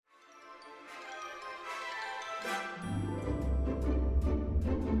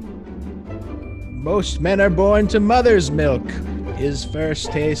Most men are born to mother's milk. His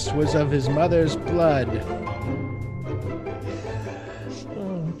first taste was of his mother's blood.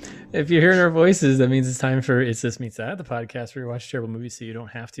 If you're hearing our voices, that means it's time for It's This Meets That, the podcast where you watch terrible movies so you don't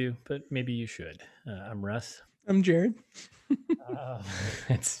have to, but maybe you should. I'm Russ. I'm Jared.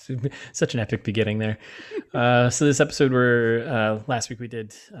 It's such an epic beginning there. So this episode where last week we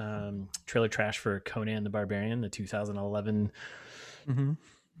did trailer trash for Conan the Barbarian, the 2011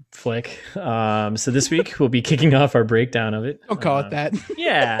 flick. So this week we'll be kicking off our breakdown of it. Don't call it that.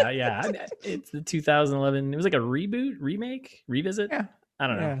 Yeah. It's the 2011. It was like a reboot, remake, revisit. Yeah. I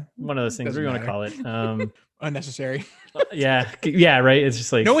don't know. One of those things. What do you want to call it? Unnecessary. Yeah, right. It's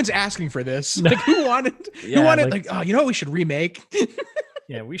just like no one's asking for this. Like who wanted? Oh, you know what we should remake?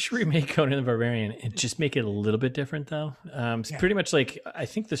 Yeah, we should remake Conan the Barbarian and just make it a little bit different though. It's pretty much like I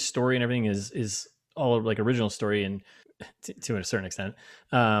think the story and everything is all like original story and to a certain extent,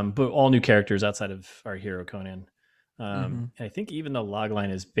 but all new characters outside of our hero Conan. And I think even the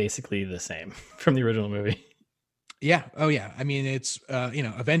logline is basically the same from the original movie. Yeah. Oh, yeah. I mean, it's, a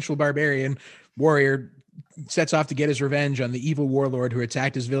vengeful barbarian warrior sets off to get his revenge on the evil warlord who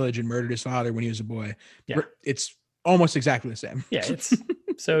attacked his village and murdered his father when he was a boy. Yeah. It's almost exactly the same. Yeah.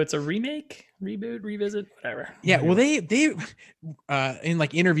 It's a remake, reboot, revisit, whatever. Yeah. Well, they in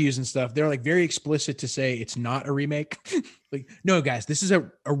like interviews and stuff, they're like very explicit to say it's not a remake. Like, no, guys, this is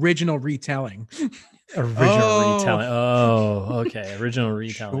a original retelling. Retelling. Oh, okay. Original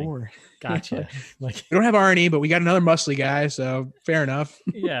retelling. Sure. Gotcha. Like we don't have Arnie, but we got another muscly guy, so fair enough.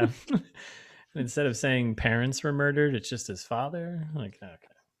 Yeah. Instead of saying parents were murdered, it's just his father. Like, okay,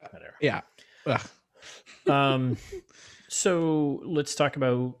 whatever. Yeah. Ugh. So let's talk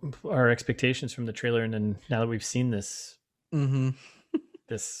about our expectations from the trailer, and then now that we've seen this,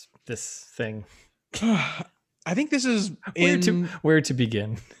 this thing, I think this is where to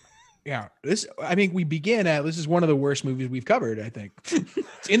begin. Yeah, this is one of the worst movies we've covered. I think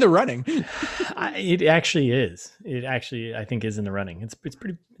it's in the running. It actually is. It actually, I think, is in the running. It's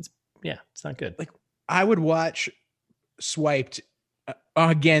pretty. It's not good. Like I would watch Swiped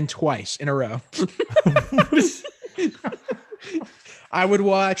again twice in a row. I would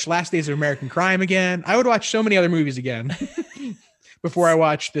watch Last Days of American Crime again. I would watch so many other movies again before I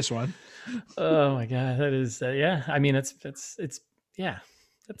watch this one. Oh my god, that is yeah. I mean, it's yeah.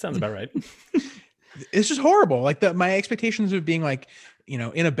 That sounds about right. It's just horrible. Like my expectations of being like,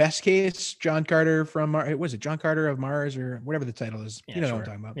 in a best case, John Carter from Mars. Was it John Carter of Mars or whatever the title is? Yeah, what I'm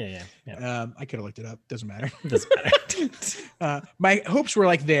talking about. Yeah. I could have looked it up. Doesn't matter. My hopes were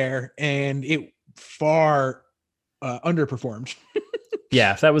like there, and it far underperformed.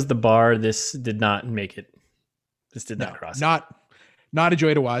 Yeah, if that was the bar, this did not make it. This did not cross. Not a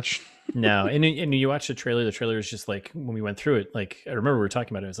joy to watch. No, and you watch the trailer is just like, when we went through it, like I remember we were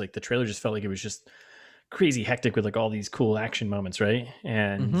talking about it, it was like the trailer just felt like it was just crazy hectic with like all these cool action moments, right?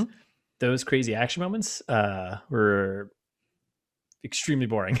 And those crazy action moments were extremely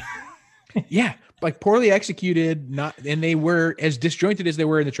boring. Yeah, like poorly executed, and they were as disjointed as they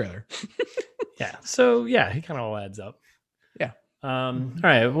were in the trailer. Yeah. So yeah, it kind of all adds up. Yeah. All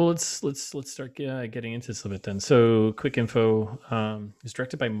right. Well, let's start getting into this a bit then. So, quick info. It's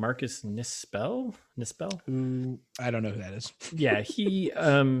directed by Marcus Nispel. Who I don't know who that is. Yeah,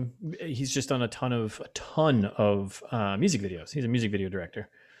 he's just done a ton of music videos. He's a music video director,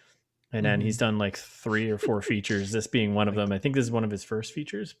 and then he's done like 3 or 4 features. This being one of them. I think this is one of his first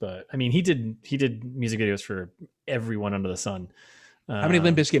features. But I mean, he did music videos for everyone under the sun. How many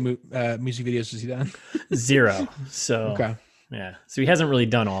Limp Bizkit music videos has he done? 0. So okay. Yeah. So he hasn't really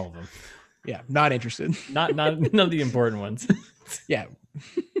done all of them. Yeah. Not interested. Not none of the important ones. Yeah.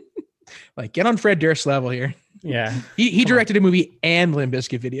 Like get on Fred Durst level here. Yeah. He directed a movie and Limp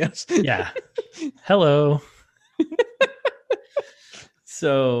Bizkit videos. Yeah. Hello.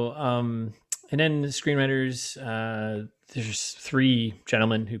 So, and then the screenwriters, there's 3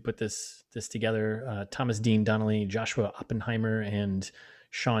 gentlemen who put this together. Thomas Dean Donnelly, Joshua Oppenheimer, and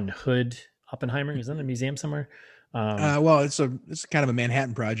Sean Hood Oppenheimer. Is that in a museum somewhere? Well, it's kind of a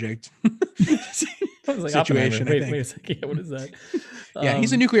Manhattan Project like situation. Wait a second. Yeah, what is that? Yeah,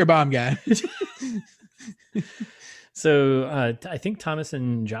 he's a nuclear bomb guy. So I think Thomas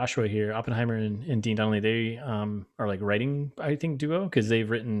and Joshua here, Oppenheimer and Dean Donnelly, they are like writing, I think, duo, because they've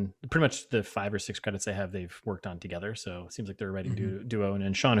written pretty much the 5 or 6 credits they have, they've worked on together. So it seems like they're a writing duo. And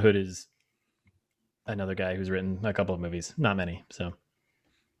then Sean Hood is another guy who's written a couple of movies, not many. So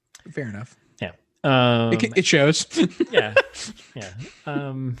fair enough. Yeah. It shows. Yeah.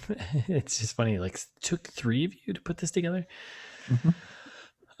 It's just funny. Like, it took 3 of you to put this together.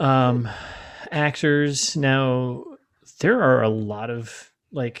 actors. Now, there are a lot of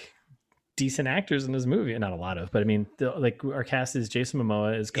like decent actors in this movie. Not a lot of, but I mean, like our cast is Jason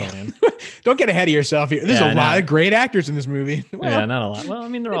Momoa as Conan. Don't get ahead of yourself here. There's a lot of great actors in this movie. Well, yeah, not a lot. Well, I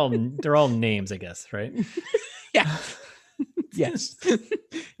mean, they're all names, I guess, right? Yeah. Yes.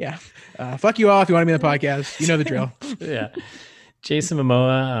 Yeah. Fuck you all if you want to be on the podcast. You know the drill. Yeah. Jason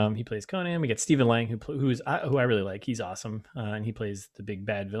Momoa, he plays Conan. We get Stephen Lang, who I really like. He's awesome, and he plays the big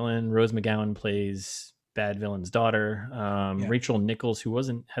bad villain. Rose McGowan plays bad villain's daughter. Rachel Nichols, who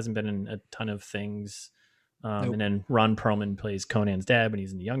hasn't been in a ton of things, nope. And then Ron Perlman plays Conan's dad when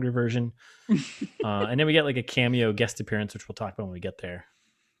he's in the younger version. And then we get like a cameo guest appearance, which we'll talk about when we get there.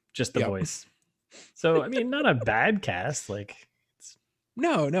 Just the voice. So I mean, not a bad cast. Like,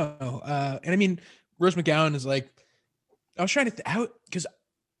 no. And I mean, Rose McGowan is like. I was trying to because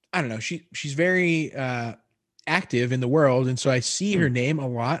I don't know. She's very active in the world, and so I see her name a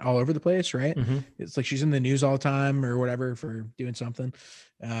lot all over the place. Right? Mm-hmm. It's like she's in the news all the time or whatever for doing something.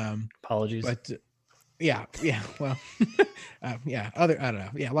 Apologies, but yeah. Well, yeah. I don't know.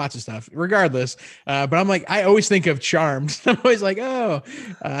 Yeah, lots of stuff. Regardless, but I'm like, I always think of Charmed. I'm always like,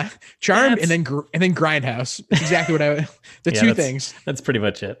 Charmed, and then Grindhouse. Exactly what the two things. That's pretty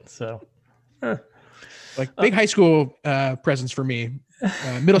much it. So. Like big high school presence for me,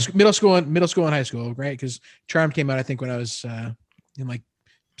 middle school and high school, right? Because Charmed came out, I think, when I was in like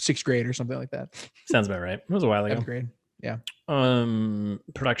 6th grade or something like that. Sounds about right. It was a while ago. 7th grade, yeah.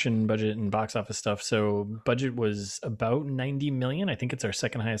 Production budget and box office stuff. So budget was about 90 million. I think it's our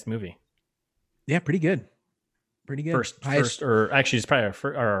second highest movie. Yeah, pretty good. First, or actually, it's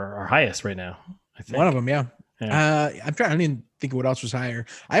probably our highest right now. I think one of them, yeah. I'm trying. I don't even think what else was higher.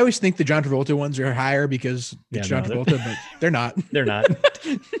 I always think the John Travolta ones are higher because it's John Travolta, but they're not. They're not.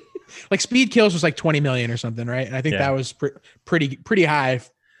 Like Speed Kills was like 20 million or something, right? And I think that was pretty high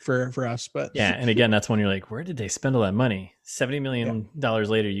for us. But yeah, and again, that's when you're like, where did they spend all that money? $70 million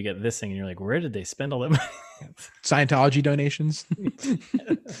later, you get this thing, and you're like, where did they spend all that money? Scientology donations.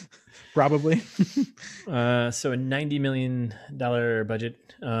 Probably. So a $90 million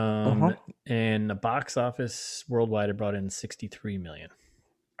budget, and the box office worldwide, it brought in 63 million.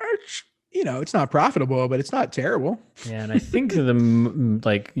 It's not profitable, but it's not terrible. Yeah, and I think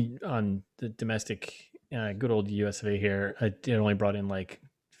like on the domestic, good old US of A here, it only brought in like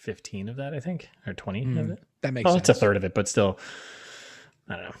 15 of that, I think, or 20 of it. That makes sense. It's a third of it, but still,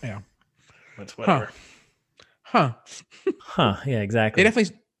 I don't know. Yeah, it's whatever. Huh. Yeah, exactly. They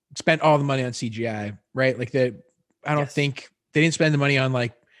definitely spent all the money on CGI, right? Like I don't think they didn't spend the money on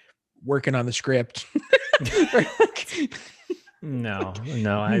like working on the script. No.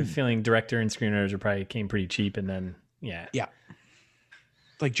 I have a feeling director and screenwriters probably came pretty cheap, and then yeah.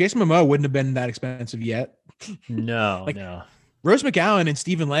 Like Jason Momoa wouldn't have been that expensive yet. No, like, no. Rose McGowan and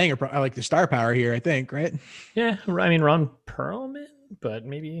Stephen Lang are like the star power here, I think, right? Yeah, I mean Ron Perlman, but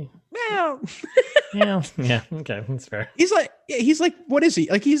maybe. Well, yeah, okay, that's fair. He's like, what is he?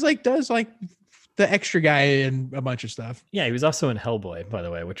 Like he's like does like the extra guy in a bunch of stuff. Yeah, he was also in Hellboy, by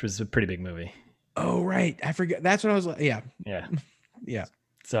the way, which was a pretty big movie. Oh right, I forget. That's what I was like. Yeah.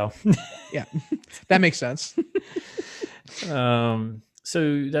 So yeah, that makes sense.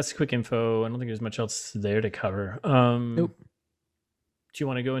 So that's quick info. I don't think there's much else there to cover. Nope. Do you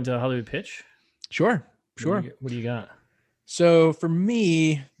want to go into Hollywood Pitch? Sure. What do you got? So for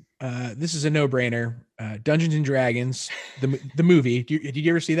me, this is a no-brainer. Dungeons and Dragons, the movie. Did you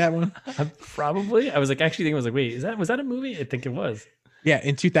ever see that one? Probably. I was like actually thinking, I was like, wait, was that a movie? I think it was. Yeah,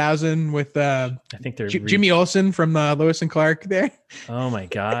 in 2000 with I think they're Jimmy Olsen from Lois and Clark there. Oh my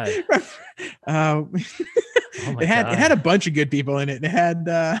god. It had a bunch of good people in it. It had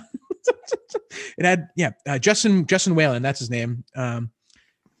Justin Whalen, that's his name.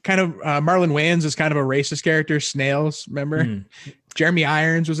 Kind of Marlon Wayans is kind of a racist character, Snails, remember? Jeremy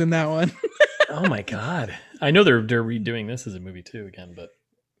Irons was in that one. Oh my god. I know they're redoing this as a movie too again, but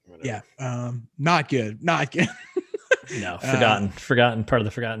whatever. Yeah. Not good. No, forgotten part of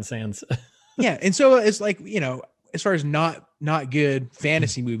the Forgotten Sands. Yeah, and so it's like, as far as not good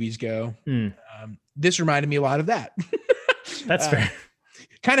fantasy movies go, this reminded me a lot of that. That's fair.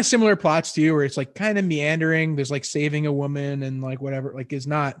 Kind of similar plots too, where it's like kind of meandering. There's like saving a woman and like whatever. Like it's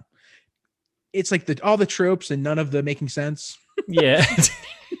like all the tropes and none of the making sense. Yeah,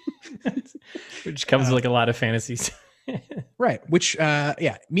 which comes with like a lot of fantasies. Right. Which,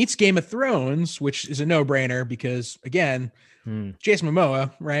 meets Game of Thrones, which is a no-brainer because, again, Jason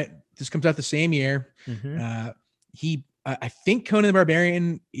Momoa, right? This comes out the same year. I think Conan the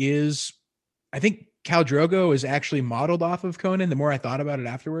Barbarian I think Khal Drogo is actually modeled off of Conan the more I thought about it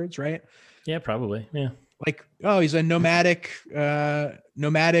afterwards, right? Yeah, probably. Yeah. Like, he's a nomadic,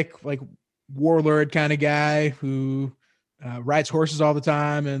 like warlord kind of guy who rides horses all the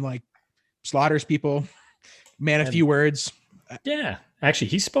time and like slaughters people. Man, a few words. Yeah, actually,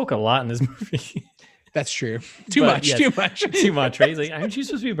 he spoke a lot in this movie. That's true. Too much. Right? He's like, aren't you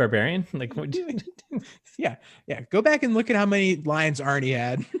supposed to be a barbarian? Like, what? Yeah. Go back and look at how many lines Arnie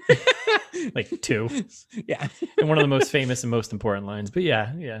had. Like 2. Yeah, and one of the most famous and most important lines. But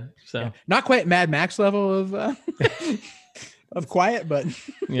yeah. So not quite Mad Max level of quiet, but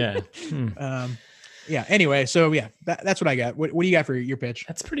yeah. Yeah. Anyway, so yeah, that's what I got. What do you got for your pitch?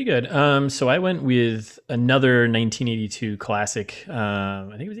 That's pretty good. So I went with another 1982 classic. I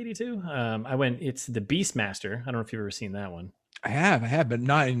think it was 82. It's The Beastmaster. I don't know if you've ever seen that one. I have, but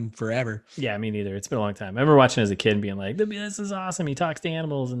not in forever. Yeah, me neither. It's been a long time. I remember watching it as a kid and being like, this is awesome. He talks to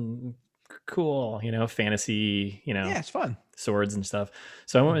animals and cool, fantasy, Yeah, it's fun. Swords and stuff.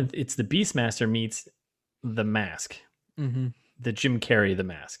 So I went with, it's The Beastmaster meets The Mask. Mm-hmm. The Jim Carrey The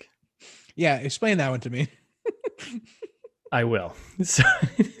Mask. Yeah, explain that one to me. I will. So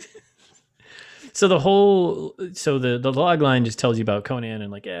the log line just tells you about Conan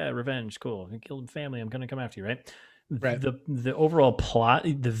and like, yeah, revenge, cool. I killed family, I'm gonna come after you, right? Right. The overall plot,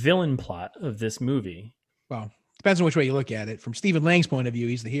 the villain plot of this movie. Well, depends on which way you look at it. From Stephen Lang's point of view,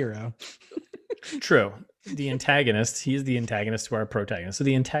 he's the hero. True. The antagonist, he's the antagonist to our protagonist. So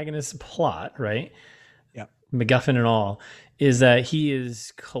the antagonist's plot, right? Yeah. MacGuffin and all, is that he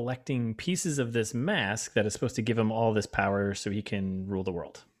is collecting pieces of this mask that is supposed to give him all this power so he can rule the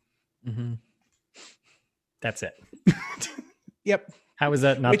world. Mm-hmm. That's it. Yep. How is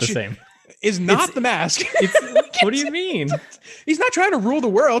that not the same? Is not the mask. What do you mean? He's not trying to rule the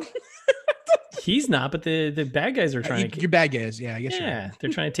world. He's not, but the bad guys are trying to. Your bad guys, yeah, I guess. Yeah, right. They're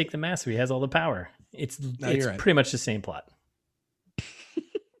trying to take the mask so he has all the power. It's right. Pretty much the same plot.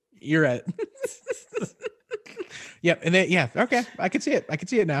 You're right. Yep, and then okay, I can see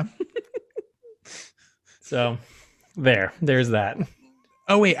it now. So, there's that.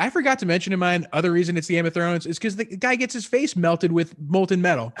 Oh wait, I forgot to mention in mine. Other reason it's the Game of Thrones is because the guy gets his face melted with molten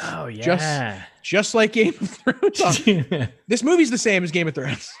metal. Oh yeah, just like Game of Thrones. This movie's the same as Game of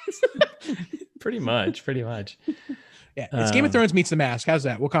Thrones. Pretty much. Yeah, it's Game of Thrones meets The Mask. How's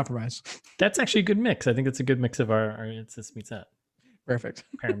that? We'll compromise. That's actually a good mix. I think it's a good mix of our it's this meets that. Perfect.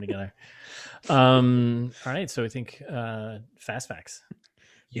 Pair them together. All right, so I think fast facts.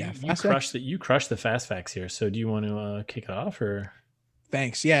 Yeah, you crushed the fast facts here. So do you want to kick it off or?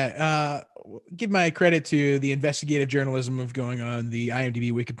 Thanks. Yeah. Give my credit to the investigative journalism of going on the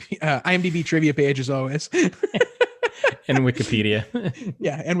IMDb trivia page as always. And Wikipedia.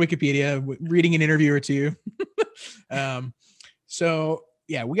 Yeah. And Wikipedia, reading an interview or two. So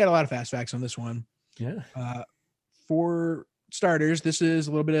yeah, we got a lot of fast facts on this one. Yeah. For starters, this is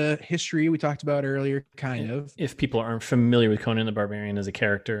a little bit of history we talked about earlier, kind of. If people aren't familiar with Conan the Barbarian as a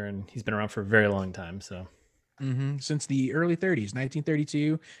character, and he's been around for a very long time, so. Mm-hmm. Since the early 30s,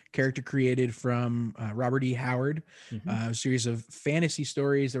 1932, character created from Robert E. Howard, a series of fantasy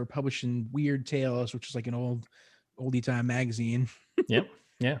stories that were published in Weird Tales, which is like an oldie time magazine. Yep.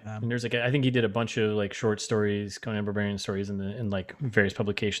 Yeah. And there's I think he did a bunch of like short stories, Conan Barbarian stories in like various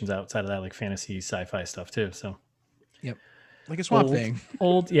publications outside of that, like fantasy, sci-fi stuff too. So. Yep. Like a Swamp Thing.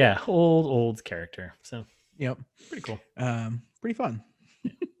 Old character. So. Yep. Pretty cool. Pretty fun.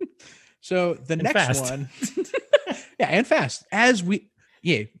 So the next one, yeah, and fast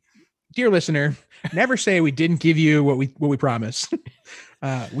dear listener, never say we didn't give you what we promised.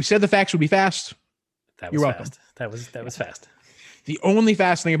 We said the facts would be fast. You're welcome. That was fast. The only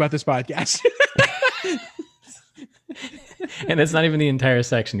fast thing about this podcast. And it's not even the entire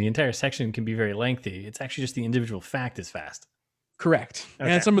section. The entire section can be very lengthy. It's actually just the individual fact is fast. Correct. Okay.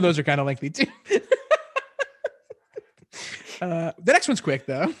 And some of those are kind of lengthy too. The next one's quick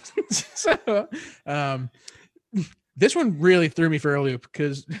though. So, this one really threw me for a loop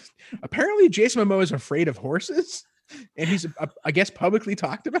because apparently Jason Momoa is afraid of horses, and he's, I guess, publicly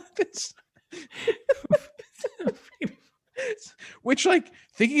talked about this. Which, like,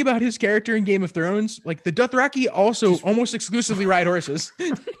 thinking about his character in Game of Thrones, like the Dothraki also almost exclusively ride horses.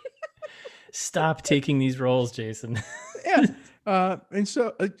 Stop taking these roles, Jason. Yeah. And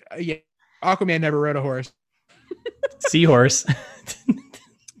so, Aquaman never rode a horse. Seahorse.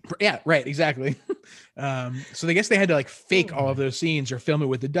 Yeah, right, exactly. So I guess they had to like fake all of those scenes or film it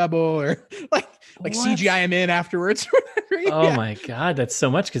with the double or like CGI him in afterwards. Oh my God, that's so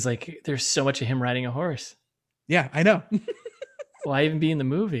much because like there's so much of him riding a horse. Yeah, I know. Why even be in the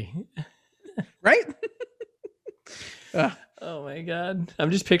movie? Right? Oh my God.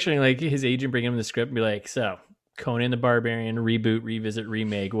 I'm just picturing like his agent bringing him the script and be like, so Conan the Barbarian reboot, revisit,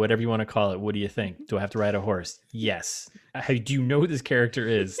 remake, whatever you want to call it. What do you think? Do I have to ride a horse? Yes. Do you know who this character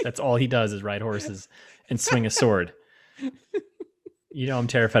is? That's all he does is ride horses and swing a sword. You know I'm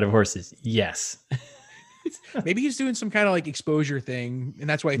terrified of horses. Yes. Maybe he's doing some kind of like exposure thing, and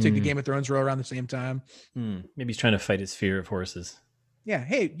that's why he took the Game of Thrones role around the same time. Maybe he's trying to fight his fear of horses. Yeah.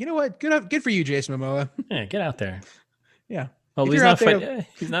 Hey, you know what? Good for you, Jason Momoa. Yeah, get out there. Yeah. Well, he's not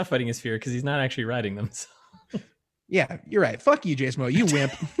fighting his fear because he's not actually riding them. So. Yeah, you're right. Fuck you, Jason Momoa. You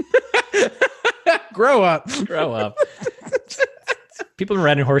wimp. Grow up. Grow up. People have been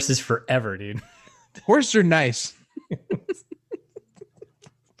riding horses forever, dude. Horses are nice.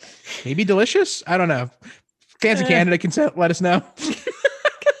 Maybe delicious? I don't know. Fans in Canada can let us know.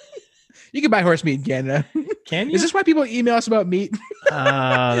 You can buy horse meat in Canada. Can you? Is this why people email us about meat?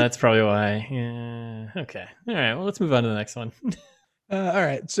 That's probably why. Yeah. Okay. All right. Well, let's move on to the next one. All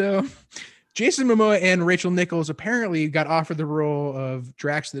right. So Jason Momoa and Rachel Nichols apparently got offered the role of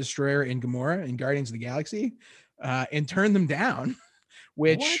Drax the Destroyer and Gamora in Guardians of the Galaxy and turned them down,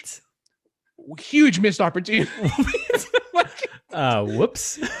 which huge missed opportunity.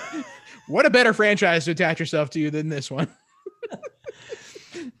 Whoops. What a better franchise to attach yourself to than this one.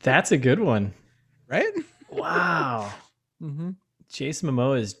 That's a good one. Right? Wow. Mm-hmm. Jason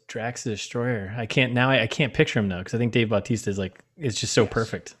Momoa is Drax the Destroyer. I can't picture him though, because I think Dave Bautista is just so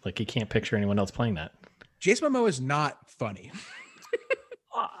perfect. Like you can't picture anyone else playing that. Jason Momoa is not funny.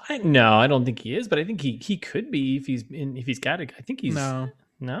 No, I don't think he is, but I think he could be if he's got it. I think he's no.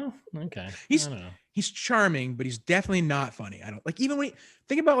 Okay, I don't know. He's charming, but he's definitely not funny. I don't like even when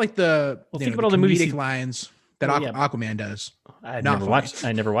think about like the think about all the movies lines that Aquaman does. I never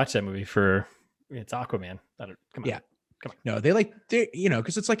watched that movie for it's Aquaman. Come on. Yeah. Come on. No, they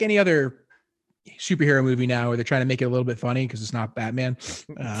because it's like any other superhero movie now where they're trying to make it a little bit funny because it's not Batman.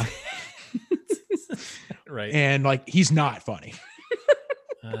 Right. And like he's not funny.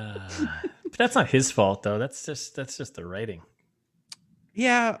 But that's not his fault though. That's just the writing.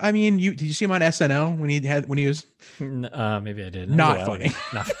 Yeah, I mean, did you see him on SNL when he was? Maybe I did. Not funny.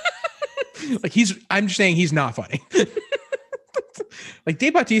 Like I'm just saying he's not funny. Like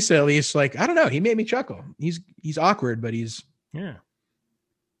Dave Bautista, at least, like I don't know, he made me chuckle. He's awkward, but he's I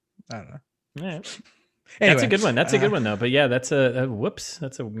don't know. Yeah. Anyway, that's a good one. That's a good one though. But yeah, that's a whoops.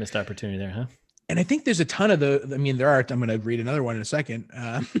 That's a missed opportunity there, huh? And I think there's a ton of there are. I'm going to read another one in a second.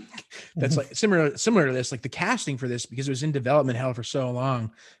 That's like similar to this, like the casting for this, because it was in development hell for so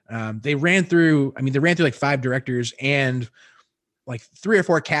long. They ran through like 5 directors and like 3 or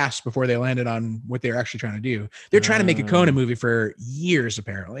 4 casts before they landed on what they were actually trying to do. They're trying to make a Conan movie for years,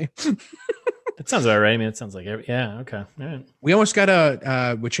 apparently. That sounds about right. I mean, it sounds like yeah. Okay. All right. We almost got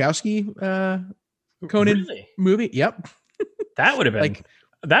a Wachowski Conan movie. Yep. That would have been like.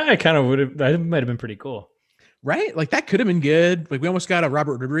 That might have been pretty cool. Right? Like that could have been good. Like we almost got a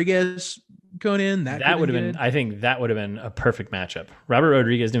Robert Rodriguez Conan. That would have been I think that would have been a perfect matchup. Robert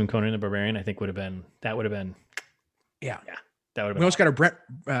Rodriguez doing Conan the Barbarian, I think that would have been Yeah. That would have been We almost got a Brett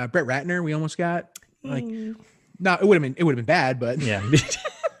Ratner. We almost got like no, it would have been bad, but yeah.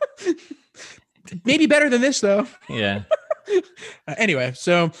 Maybe better than this though. Yeah. Anyway,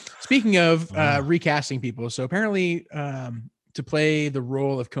 so speaking of recasting people, so apparently to play the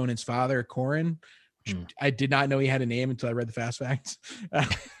role of Conan's father, Corin, I did not know he had a name until I read the fast facts. I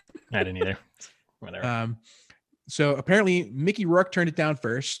didn't either. Whatever. So apparently Mickey Rourke turned it down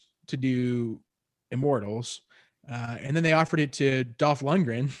first to do Immortals, and then they offered it to Dolph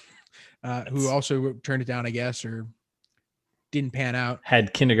Lundgren, who also turned it down, I guess, or didn't pan out.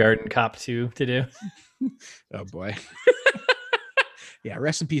 Had Kindergarten Cop 2 to do. Oh boy. Yeah,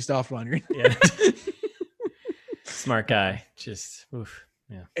 rest in peace, Dolph Lundgren. Yeah. Smart guy. Just oof.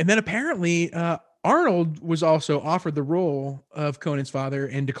 Yeah. And then apparently Arnold was also offered the role of Conan's father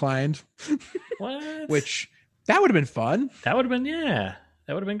and declined. What? Which that would have been fun. That would have been That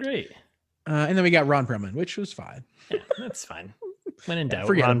would have been great. And then we got Ron Perlman, which was fine. Yeah, that's fine. When in doubt,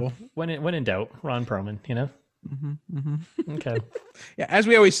 forgettable. When in doubt, Ron Perlman. You know. Mm-hmm, mm-hmm. Okay. Yeah, as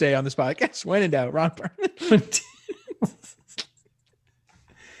we always say on this podcast, when in doubt, Ron Perlman.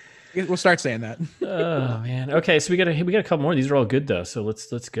 We'll start saying that. Oh man. Okay, so we got a couple more. These are all good though. So let's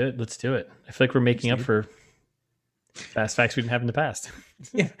do it. I feel like we're making up for fast facts we didn't have in the past.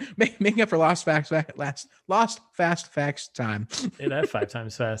 Yeah, making up for lost fast facts time. Say that 5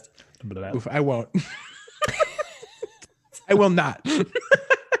 times fast. Oof, I won't. I will not.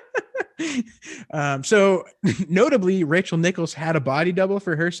 So notably, Rachel Nichols had a body double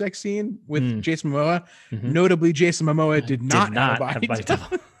for her sex scene with Jason Momoa. Mm-hmm. Notably, Jason Momoa did not have a body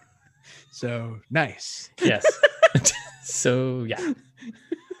double. So nice. Yes. So yeah.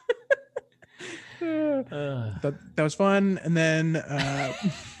 That was fun. And then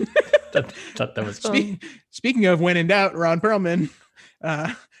thought that was fun. Speaking of when in doubt, Ron Perlman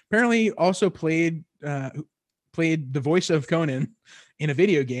apparently also played the voice of Conan in a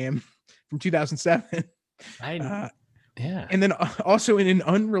video game from 2007. Yeah. And then also in an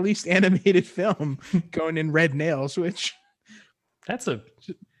unreleased animated film, Conan Red Nails, which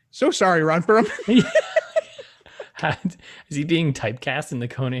so sorry, Ron Perlman. Is he being typecast in the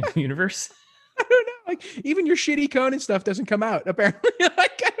Conan universe? I don't know. Like, even your shitty Conan stuff doesn't come out, apparently.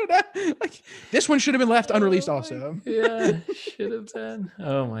 Like, I don't know. Like, this one should have been left unreleased also. Yeah, should have been.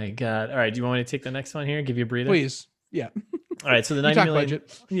 Oh my God. All right. Do you want me to take the next one here? Give you a breather? Please. Yeah. All right. So the $90 million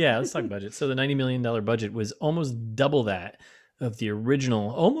budget. Yeah, let's talk budget. So the $90 million budget was almost double that of the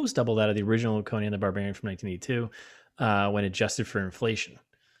original Conan the Barbarian from 1982 when adjusted for inflation.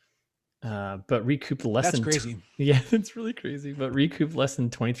 But recouped less That's than crazy. Yeah, that's really crazy. But recouped less than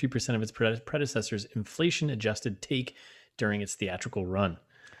 23% of its predecessor's inflation-adjusted take during its theatrical run.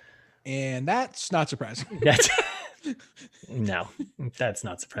 And that's not surprising. No, that's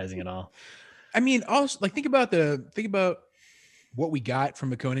not surprising at all. I mean, also, like, think about what we got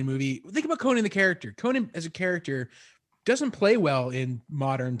from a Conan movie. Think about Conan the character. Conan as a character doesn't play well in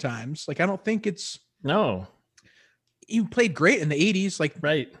modern times. Like, I don't think it's no. He played great in the 80s, like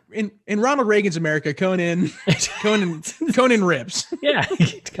right in Ronald Reagan's America. Conan rips. Yeah,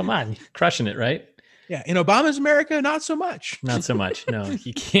 come on, crushing it, right? Yeah, in Obama's America, not so much. Not so much. No,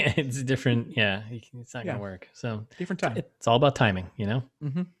 you can't. It's different. Yeah, it's not gonna work. So different time. It's all about timing, you know.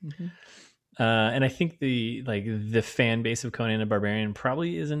 Mm-hmm, mm-hmm. And I think the fan base of Conan the Barbarian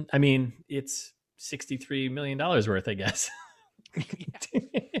probably isn't. I mean, it's $63 million worth, I guess.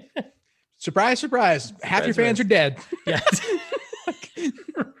 Surprise, surprise. Half your fans are dead. Yeah.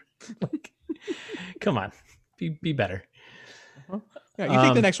 Come on. Be better. Uh-huh. Yeah, you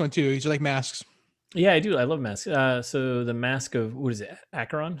think the next one too. These are like masks. Yeah, I do. I love masks. So the Mask of, what is it?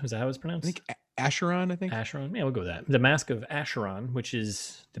 Acheron? Is that how it's pronounced? I think Acheron, Acheron. Yeah, we'll go with that. The Mask of Acheron, which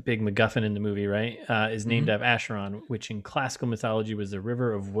is the big MacGuffin in the movie, right? Is named after Acheron, which in classical mythology was the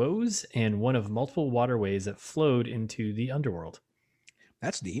river of woes and one of multiple waterways that flowed into the underworld.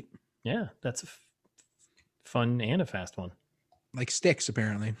 That's neat. Yeah, that's a fun and a fast one. Like Styx,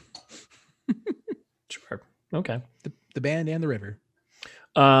 apparently. Sure. Okay. The band and the river.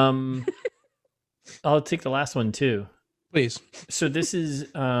 I'll take the last one too. Please. So this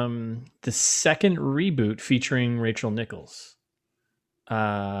is the second reboot featuring Rachel Nichols.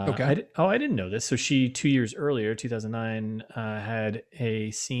 Okay. I didn't know this. So she 2 years earlier, 2009, had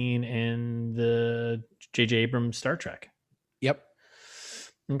a scene in the J.J. Abrams Star Trek. Yep.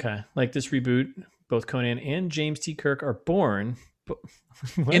 Okay. Like this reboot, both Conan and James T. Kirk are born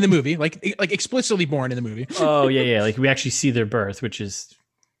in the movie, like explicitly born in the movie. Oh yeah. Like we actually see their birth, which is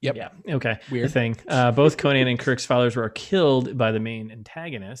yep. Yeah. Okay. Weird the thing. Both Conan and Kirk's fathers were killed by the main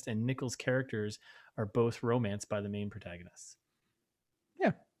antagonist, and Nichols' characters are both romanced by the main protagonists.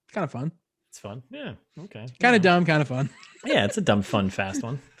 Yeah, kind of fun. It's fun. Yeah. Okay. Kind of dumb, kind of fun. Yeah, it's a dumb, fun, fast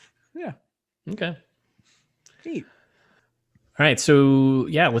one. Yeah. Okay. Neat. All right, so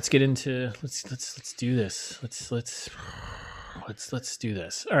yeah, let's get into let's do this. Let's do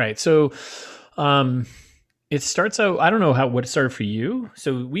this. All right, so it starts out. I don't know what it started for you.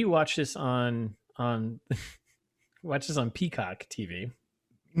 So we watched this on Peacock TV.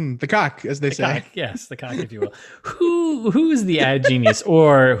 The cock, as they say. Cock, yes, the cock, if you will. Who is the ad genius,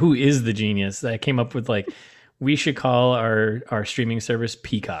 or who is the genius that came up with like we should call our streaming service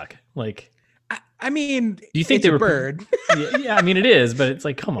Peacock? Like. I mean, do you think they were bird? Yeah, I mean it is, but it's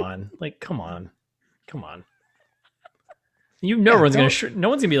like, come on. You know, no one's gonna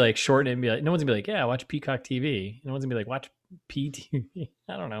be like short and be like, no one's gonna be like, yeah, watch Peacock TV. No one's gonna be like, watch PTV.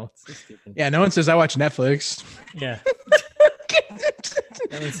 I don't know. It's so stupid. Yeah, no one says I watch Netflix. Yeah.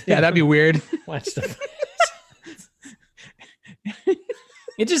 Yeah, that'd be weird. Watch the.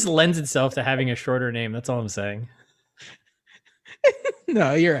 It just lends itself to having a shorter name. That's all I'm saying.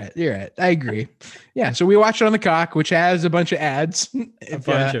 No, you're right. I agree. Yeah, so we watched it on the cock, which has a bunch of ads.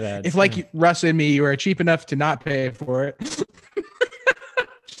 Bunch of ads. If like Russ and me, you are cheap enough to not pay for it.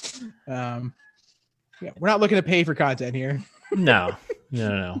 Yeah, we're not looking to pay for content here. No.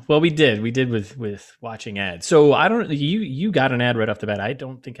 Well, we did with watching ads. So I don't. You got an ad right off the bat. I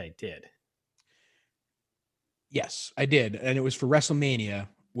don't think I did. Yes, I did, and it was for WrestleMania,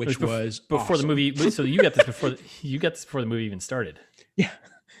 which was before awesome. the movie. So you got this before the movie even started. Yeah,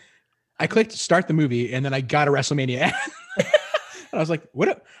 I clicked start the movie, and then I got a WrestleMania ad. I was like,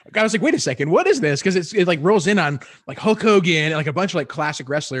 what? I was like, wait a second, what is this? Because it like rolls in on like Hulk Hogan and like a bunch of like classic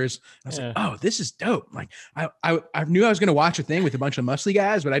wrestlers. I was like, oh, this is dope. Like I knew I was gonna watch a thing with a bunch of muscly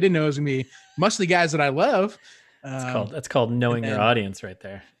guys, but I didn't know it was gonna be muscly guys that I love. That's called knowing your audience right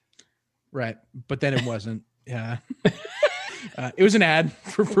there. Right, but then it wasn't. Yeah. It was an ad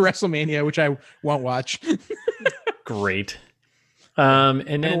for WrestleMania, which I won't watch. Great.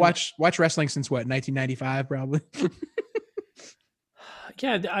 And then watch wrestling since what, 1995 probably.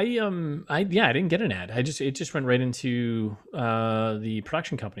 Yeah, I didn't get an ad. It just went right into the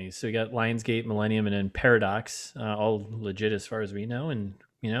production companies. So you got Lionsgate, Millennium, and then Paradox, all legit as far as we know. And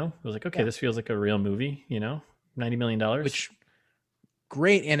it was like, okay, this feels like a real movie. $90 million. Which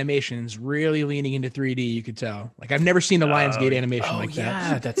great animations, really leaning into 3D. You could tell. Like I've never seen a Lionsgate animation like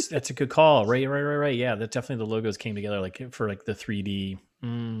that. Yeah, that's a good call. Right. Yeah, that definitely the logos came together like for like the 3D.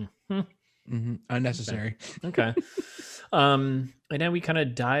 Unnecessary. Okay. And then we kind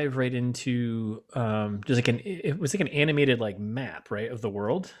of dive right into it was like an animated like map, right, of the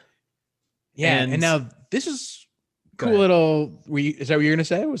world. Yeah, and now this is cool little. Is that what you're gonna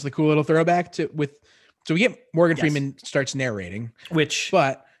say? Was the cool little throwback to with? So we get Morgan Freeman starts narrating,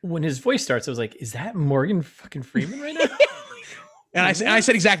 but when his voice starts, I was like, "Is that Morgan fucking Freeman right now?" And I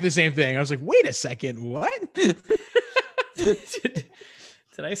said exactly the same thing. I was like, "Wait a second, what?"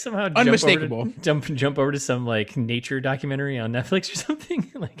 Did I somehow jump over to some like nature documentary on Netflix or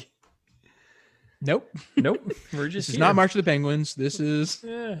something? Like, nope. We're just this is not March of the Penguins. This is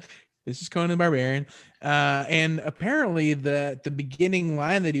Conan the Barbarian. And apparently the beginning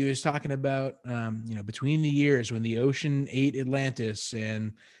line that he was talking about, between the years when the ocean ate Atlantis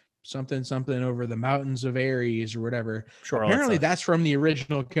and something over the mountains of Ares or whatever. Sure. Apparently that's from the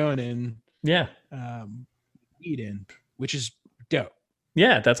original Conan. Yeah. Eden, which is dope.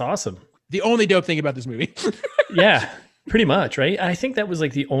 Yeah, that's awesome. The only dope thing about this movie. Yeah, pretty much, right? I think that was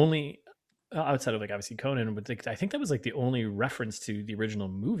like the only, outside of like obviously Conan, but I think that was like the only reference to the original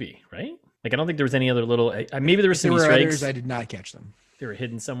movie, right? Like I don't think there was any other little, maybe there was some Easter eggs. I did not catch them. They were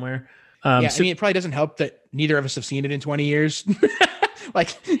hidden somewhere. I mean, it probably doesn't help that neither of us have seen it in 20 years.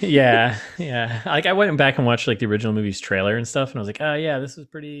 Like, yeah. Like I went back and watched like the original movie's trailer and stuff, and I was like, oh yeah, this is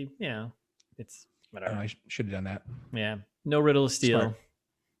pretty, it's whatever. I should have done that. Yeah. No Riddle of Steel.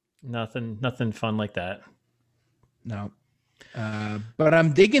 Smart. Nothing fun like that. No. But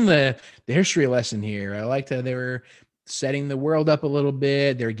I'm digging the history lesson here. I liked how they were setting the world up a little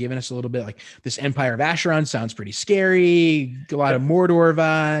bit. They were giving us a little bit like this Empire of Acheron sounds pretty scary. A lot of Mordor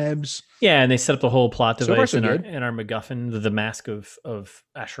vibes. Yeah, and they set up the whole plot device in our MacGuffin, the Mask of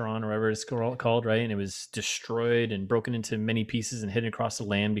Acheron, or whatever it's called, right? And it was destroyed and broken into many pieces and hidden across the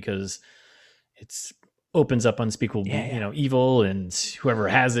land because it's opens up unspeakable, evil, and whoever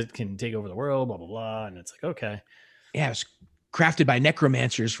has it can take over the world, blah, blah, blah. And it's like, okay. Yeah, it was crafted by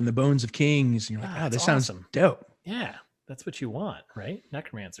necromancers from the bones of kings. And you're like, this sounds awesome. Dope. Yeah, that's what you want, right?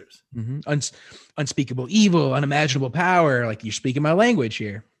 Necromancers. Mm-hmm. Unspeakable evil, unimaginable power. Like you're speaking my language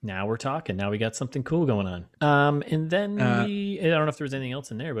here. Now we're talking. Now we got something cool going on. And then I don't know if there was anything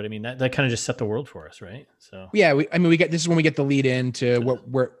else in there, but I mean, that kind of just set the world for us, right? So yeah, this is when we get the lead into what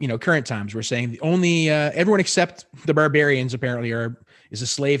we're, current times. We're saying the only, everyone except the barbarians apparently is a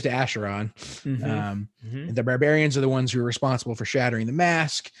slave to Acheron. And the barbarians are the ones who are responsible for shattering the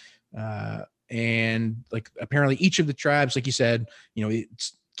mask. And like apparently each of the tribes, like you said, it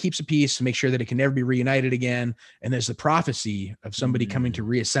keeps a peace to make sure that it can never be reunited again. And there's the prophecy of somebody coming to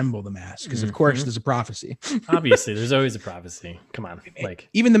reassemble the mask, because of course there's a prophecy. Obviously, there's always a prophecy. Come on, like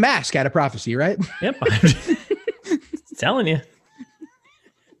even the mask had a prophecy, right? Yep, telling you.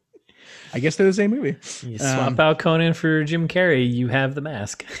 I guess they're the same movie. You swap out Conan for Jim Carrey, you have the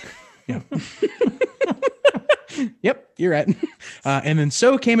mask. Yeah. Yep, you're right. And then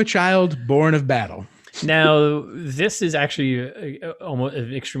so came a child born of battle. Now, this is actually almost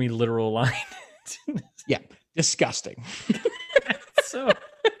an extremely literal line. Yeah, disgusting. So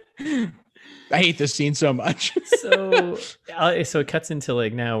I hate this scene so much. So it cuts into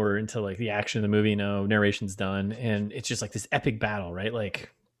like, now we're into like the action of the movie. Narration's done, and it's just like this epic battle, right?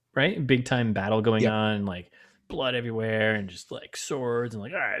 Like, right, big time battle going on, like blood everywhere and just like swords, and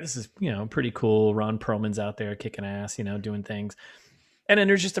like, all right, this is pretty cool. Ron Perlman's out there kicking ass, doing things, and then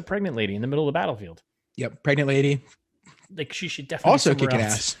there's just a pregnant lady in the middle of the battlefield. Yep, pregnant lady. Like she should definitely also kicking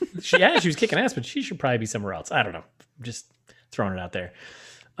else. Ass. She was kicking ass, but she should probably be somewhere else. I don't know. Just throwing it out there.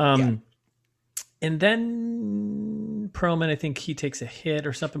 And then Perlman, I think he takes a hit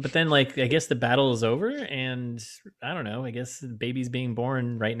or something, but then like I guess the battle is over, and I don't know. I guess the baby's being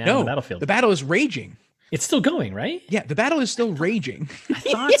born right now in the battlefield. The battle is raging. It's still going, right? Yeah, the battle is still raging. I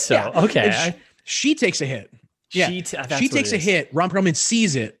thought so. Okay. She takes a hit. She takes a hit. Ron Perlman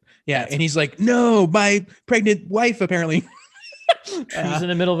sees it. Yeah, and he's like, "No, my pregnant wife." Apparently, she's in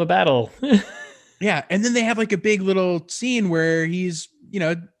the middle of a battle. Yeah, and then they have like a big little scene where he's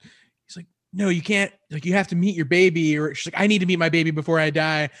like, "No, you can't. Like, you have to meet your baby." Or she's like, "I need to meet my baby before I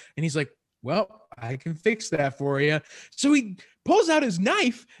die." And he's like, "Well, I can fix that for you." So he pulls out his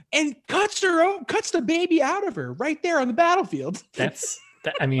knife and cuts the baby out of her right there on the battlefield.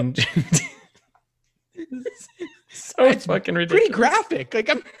 I mean, so it's fucking ridiculous. Pretty graphic. Like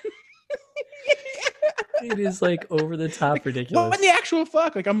it is like over the top like, ridiculous. What in the actual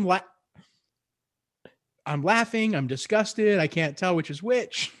fuck? Like I'm laughing. I'm disgusted. I can't tell which is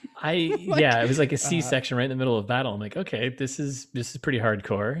which. It was like a C-section right in the middle of battle. I'm like, okay, this is pretty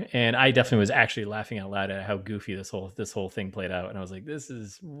hardcore. And I definitely was actually laughing out loud at how goofy this whole thing played out. And I was like, this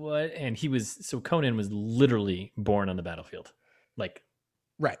is what? And Conan was literally born on the battlefield. Like,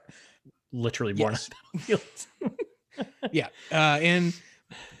 right. Literally born on the battlefield. Yeah. And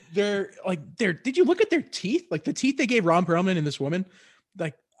did you look at their teeth? Like the teeth they gave Ron Perlman and this woman,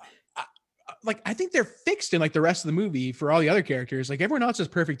 like I think they're fixed in like the rest of the movie for all the other characters. Like everyone else has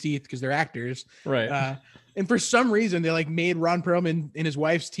perfect teeth because they're actors, right? And for some reason they like made Ron Perlman and his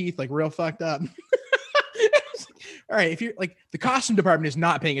wife's teeth like real fucked up. All right, if you're like the costume department is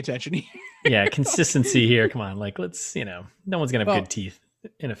not paying attention. Yeah, consistency here. Come on, like let's no one's gonna have good teeth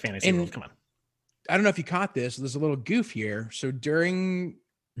in a fantasy world. Come on. I don't know if you caught this. There's a little goof here. So during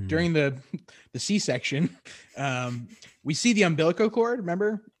the C-section, we see the umbilical cord.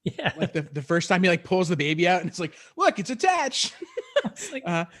 Remember? Yeah. Like the first time he like pulls the baby out and it's like, look, it's attached. It's like,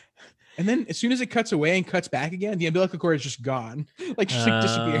 and then as soon as it cuts away and cuts back again, the umbilical cord is just gone. Like just like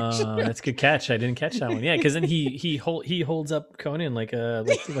disappears. That's a good catch. I didn't catch that one. Yeah, because then he holds up Conan like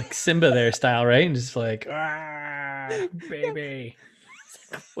like Simba there style, right? And just like, baby.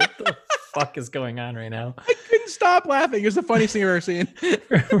 What the fuck is going on right now? I couldn't stop laughing. It was the funniest thing I've ever seen.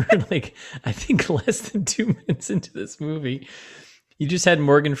 We're like, I think less than 2 minutes into this movie, you just had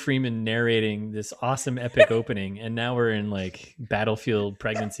Morgan Freeman narrating this awesome epic opening, and now we're in like battlefield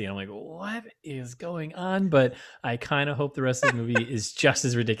pregnancy. I'm like, what is going on? But I kind of hope the rest of the movie is just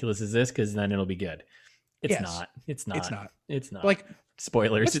as ridiculous as this, because then it'll be good. It's not. It's not. Like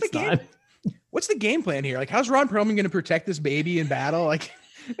spoilers. It's not. What's the game plan here? Like, how's Ron Perlman going to protect this baby in battle? Like,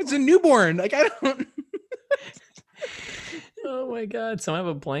 it's a newborn. Like, I don't. Oh my God. Someone have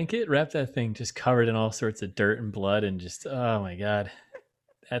a blanket, wrap that thing just covered in all sorts of dirt and blood and just, oh my God.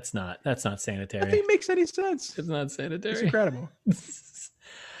 That's not sanitary. Nothing makes any sense. It's not sanitary. It's incredible.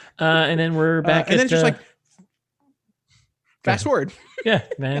 And then we're back and then it's just like, fast forward. Yeah,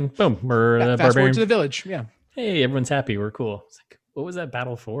 man. Boom. We're fast barbarian. forward to the village. Yeah. Hey, everyone's happy. We're cool. It's like, what was that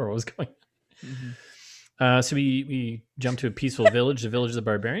battle for? What was going on? Mm-hmm. So we jump to a peaceful village, the village of the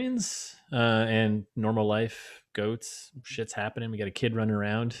barbarians, and normal life, goats, shit's happening. We got a kid running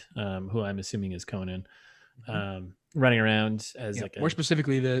around, who I'm assuming is Conan, running around as like more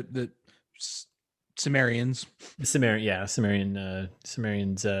specifically the Cimmerians. The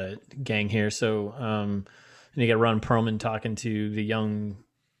Cimmerians gang here. So and you got Ron Perlman talking to the young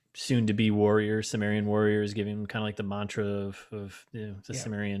soon-to-be warriors, Cimmerian warriors, giving them kind of like the mantra of the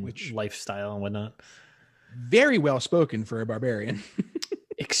Cimmerian lifestyle and whatnot. Very well spoken for a barbarian.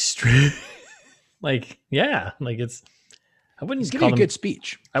 Extreme. Like, yeah, like it's. I wouldn't call them a good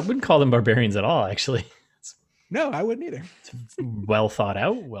speech. I wouldn't call them barbarians at all. Actually, no, I wouldn't either. It's well thought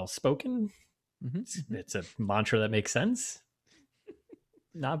out, well spoken. Mm-hmm. It's a mantra that makes sense.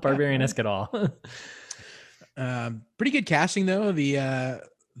 Not barbarian-esque at all. Pretty good casting though. The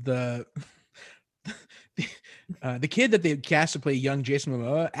kid that they cast to play young Jason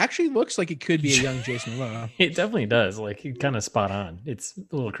Momoa actually looks like it could be a young Jason Momoa. It definitely does. Like, he kind of spot on. It's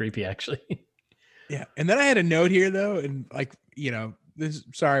a little creepy, actually. Yeah. And then I had a note here though, and like,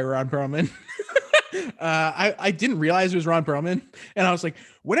 sorry, Ron Perlman. I didn't realize it was Ron Perlman, and I was like,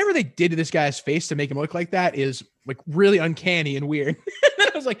 whatever they did to this guy's face to make him look like that is like really uncanny and weird.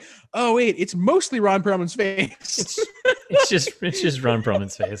 I was like, oh wait, it's mostly Ron Perlman's face. it's just Ron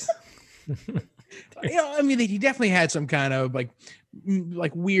Perlman's face. I mean, he definitely had some kind of like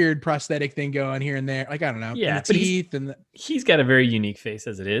weird prosthetic thing going here and there. Like, I don't know. Yeah, and the teeth he's got a very unique face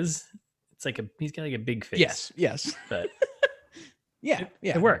as it is. It's like he's got like a big face. Yes. But yeah,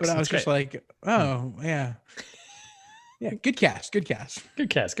 it works. But I was just like, oh yeah. Yeah, good cast. Good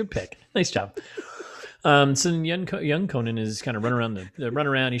pick. Nice job. So young Conan is kind of running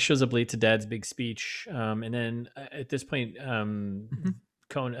around. He shows up late to Dad's big speech, and then at this point,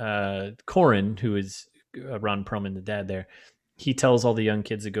 Corin, who is Ron Perlman, the dad there, he tells all the young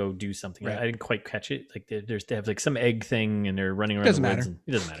kids to go do something. Right. I didn't quite catch it. Like they have like some egg thing, and they're running around. Doesn't matter.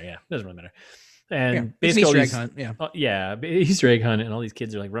 It doesn't matter. Yeah, it doesn't really matter. And basically, Easter egg hunt. Yeah, Easter egg hunt, and all these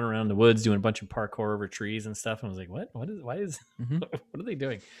kids are like running around the woods doing a bunch of parkour over trees and stuff. And I was like, what? What are they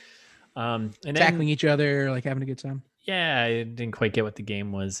doing? And tackling each other, like having a good time. Yeah, I didn't quite get what the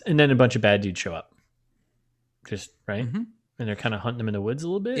game was. And then a bunch of bad dudes show up. Just right, and they're kind of hunting them in the woods a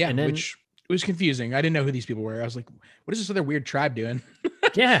little bit. Yeah, and then, which was confusing. I didn't know who these people were. I was like, "What is this other weird tribe doing?"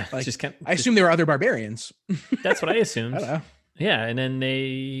 Yeah, like, I assumed they were other barbarians. That's what I assumed. I don't know. Yeah, and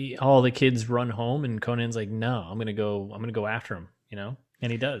then all the kids run home, and Conan's like, "No, I'm gonna go after him,"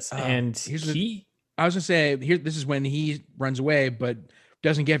 and he does. And I was gonna say, this is when he runs away, but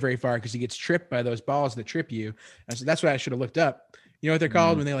doesn't get very far because he gets tripped by those balls that trip you. And so that's what I should have looked up. You know what they're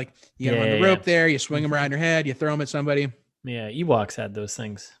called when they you get them on the rope there, you swing them around your head, you throw them at somebody. Yeah, Ewoks had those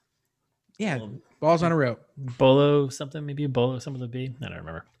things. Yeah, balls on a rope. Bolo something, maybe a bolo, something with a B. I don't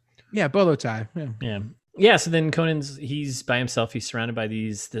remember. Yeah, bolo tie. Yeah. So then he's by himself. He's surrounded by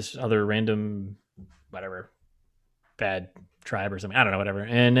this other random, whatever, bad tribe or something. I don't know, whatever.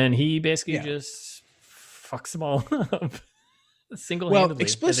 And then he basically just fucks them all up. Single-handedly. Well,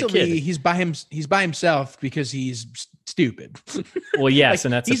 explicitly, he's by himself because he's stupid. Well, yes,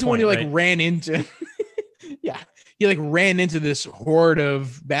 and that's he's the one point, who ran into. Yeah, he ran into this horde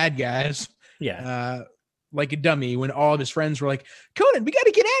of bad guys. Yeah, like a dummy when all of his friends were like, "Conan, we got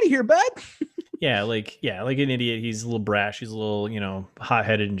to get out of here, bud." like an idiot. He's a little brash. He's a little,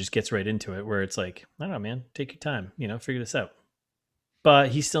 hot-headed, and just gets right into it. Where it's like, I don't know, man, take your time. Figure this out. But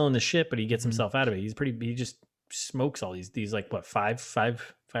he's still in the shit. But he gets himself out of it. He just smokes all these like what five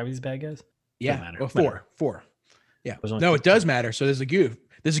of these bad guys. Yeah, well, four. Yeah, no, it does matter. So there's a goof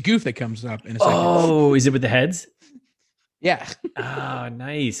that comes up in a second. Oh, is it with the heads? Yeah. Oh,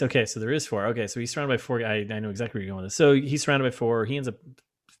 nice. Okay, so there is 4. Okay, so he's surrounded by 4. I know exactly where you're going with this. So he's surrounded by 4. He ends up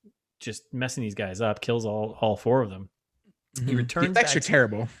just messing these guys up, kills all 4 of them. He returns. The effects are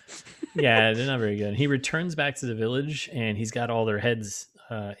terrible. Yeah, they're not very good. He returns back to the village, and he's got all their heads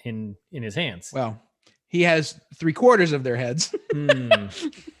in his hands. Well, he has 3/4 of their heads.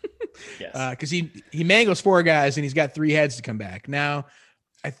 Yes. Because he mangles 4 guys, and he's got 3 heads to come back. Now,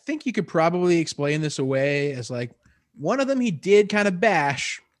 I think you could probably explain this away as like one of them he did kind of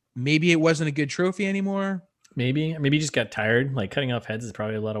bash. Maybe it wasn't a good trophy anymore. Maybe he just got tired. Like cutting off heads is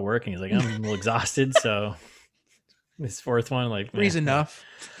probably a lot of work, and he's like, I'm a little exhausted, so this 4th one, like, three's enough.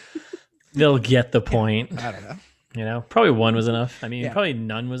 They'll get the point. I don't know. Probably 1 was enough. I mean, probably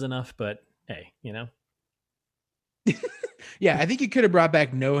none was enough, but hey, Yeah, I think you could have brought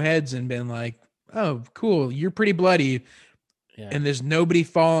back no heads and been like, "Oh, cool, you're pretty bloody, and there's nobody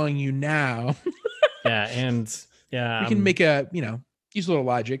following you now." we can make use a little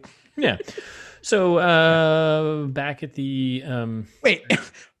logic. Yeah. So back at the wait,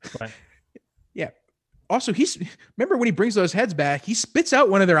 yeah. Also, remember when he brings those heads back, he spits out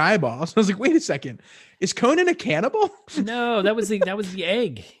one of their eyeballs. I was like, wait a second, is Conan a cannibal? No, that was the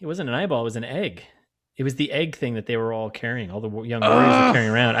egg. It wasn't an eyeball; it was an egg. It was the egg thing that they were all carrying. All the young warriors were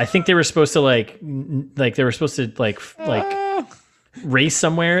carrying around. I think they were supposed to race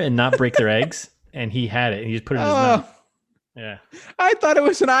somewhere and not break their eggs. And he had it. And he just put it in his mouth. Yeah. I thought it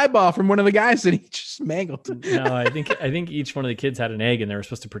was an eyeball from one of the guys that he just mangled. No, I think each one of the kids had an egg, and they were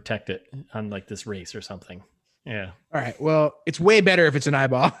supposed to protect it on like this race or something. Yeah. All right. Well, it's way better if it's an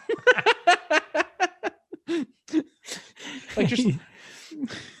eyeball. Like just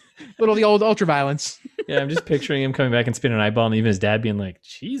the old ultraviolence. Yeah, I'm just picturing him coming back and spinning an eyeball, and even his dad being like,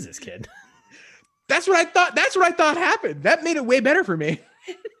 "Jesus, kid." That's what I thought happened. That made it way better for me.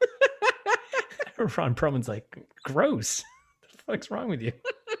 Ron Perlman's like, "Gross. What the fuck's wrong with you?"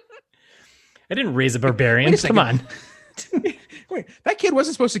 I didn't raise a barbarian. Come on. Wait, that kid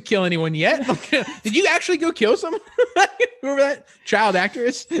wasn't supposed to kill anyone yet. Did you actually go kill someone? Remember that child actor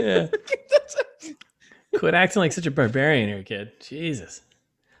is? Yeah. Quit acting like such a barbarian here, kid. Jesus.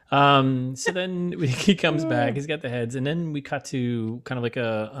 So then he comes back. He's got the heads, and then we cut to kind of like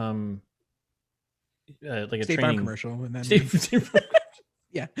a State Farm commercial, and then State Farm.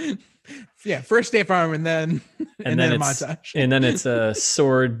 yeah. First State Farm, and then a montage, and then it's a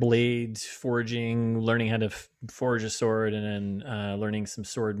sword blade forging, learning how to forge a sword, and then learning some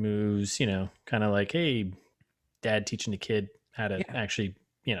sword moves. Kind of like, hey, dad teaching the kid how to actually,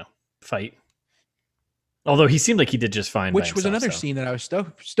 fight. Although he seemed like he did just fine, which was another scene that I was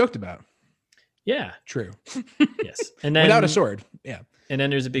stoked about. Yeah, true. Yes, and then without a sword, yeah. And then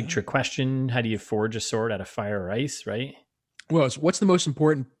there's a big trick question: how do you forge a sword out of fire or ice? Right. Well, what's the most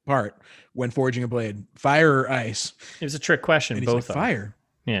important part when forging a blade? Fire or ice? It was a trick question. And both like, fire.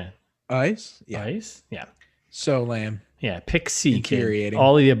 Yeah. Ice. Yeah. Ice. Yeah. So lame. Yeah. Pick C. Infuriating. Kid.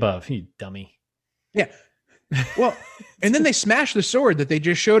 All of the above. You dummy. Yeah. Well, and then they smashed the sword that they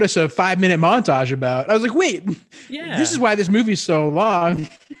just showed us a 5-minute montage about. I was like, wait, this is why this movie's so long.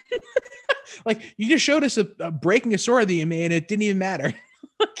 Like, you just showed us a breaking a sword that you made, and it didn't even matter.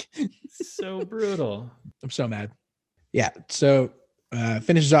 So brutal. I'm so mad. Yeah. So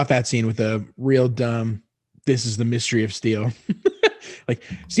finishes off that scene with a real dumb, this is the mystery of steel. Like,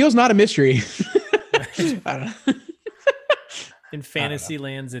 steel's not a mystery. I don't know. In fantasy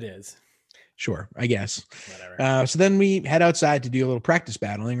lands, it is. Sure, I guess. Whatever. So then we head outside to do a little practice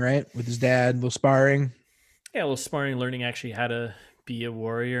battling, right? With his dad, a little sparring. Yeah, a little sparring, learning actually how to be a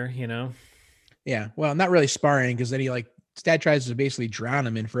warrior, you know? Yeah. Well, not really sparring, because then his dad tries to basically drown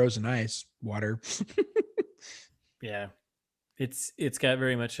him in frozen ice water. Yeah. It's got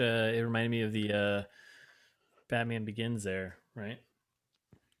very much it reminded me of the Batman Begins there, right?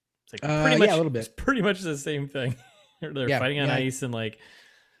 It's like pretty much a little bit. It's pretty much the same thing. They're fighting on ice, and like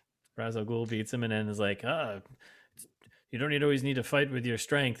Ra's al Ghul beats him, and then is like, you don't always need to fight with your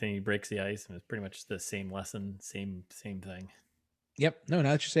strength, and he breaks the ice, and it's pretty much the same lesson, same thing. Yep. No,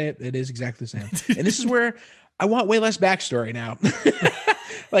 now that you say it, it is exactly the same. And this is where I want way less backstory now.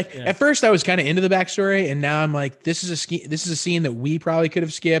 At first I was kind of into the backstory, and now I'm like, this is a scene that we probably could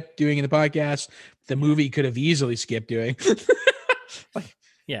have skipped doing in the podcast. The movie could have easily skipped doing.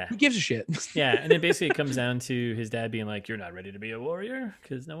 Who gives a shit? Yeah, and it basically comes down to his dad being like, "You're not ready to be a warrior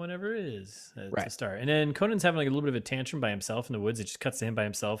because no one ever is at the start." And then Conan's having like a little bit of a tantrum by himself in the woods. It just cuts to him by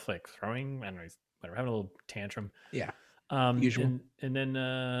himself, like throwing. I don't know, he's having a little tantrum. Yeah. Usual. And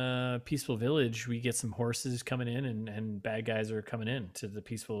then Peaceful Village, we get some horses coming in, and bad guys are coming in to the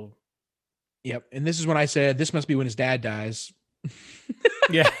peaceful. Yep. And this is when I said this must be when his dad dies.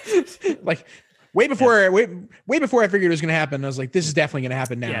 Yeah. Like way before I figured it was going to happen. I was like, this is definitely going to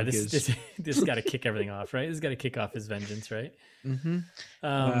happen now. Yeah, this got to kick everything off, right? This got to kick off his vengeance, right?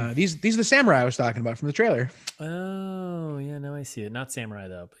 Mm-hmm. These are the samurai I was talking about from the trailer. Oh yeah, now I see it. Not samurai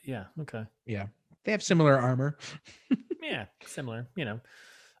though, but yeah, okay. Yeah, they have similar armor. Yeah, similar, you know.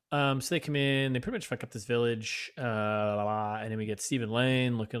 So they come in, they pretty much fuck up this village, and then we get Stephen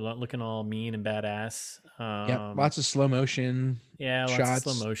Lane looking all mean and badass. Yeah, lots of slow motion. Yeah, shots. Lots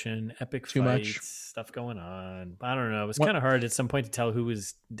of slow motion, epic Too fights, much stuff going on. I don't know. It was kind of hard at some point to tell who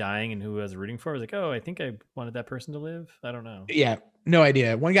was dying and who I was rooting for. I was like, oh, I think I wanted that person to live. I don't know. Yeah, no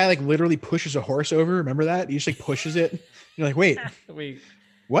idea. One guy like literally pushes a horse over. Remember that? He just like pushes it. You're like, wait.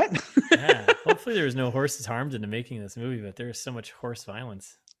 What? Yeah. Hopefully there was no horses harmed in the making of this movie, but there's so much horse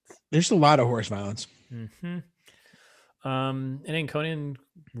violence. There's a lot of horse violence. Mm-hmm. And then Conan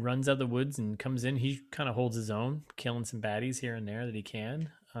runs out of the woods and comes in. He kind of holds his own, killing some baddies here and there that he can.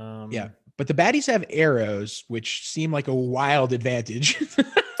 Yeah, but the baddies have arrows, which seem like a wild advantage.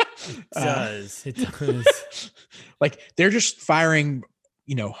 It does. Like they're just firing,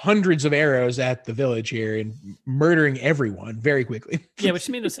 hundreds of arrows at the village here and murdering everyone very quickly. Yeah, which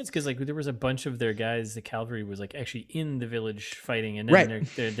made no sense because like there was a bunch of their guys, the cavalry was like actually in the village fighting, and then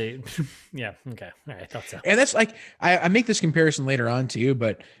they yeah, okay, all right, I thought so. And that's like I make this comparison later on too,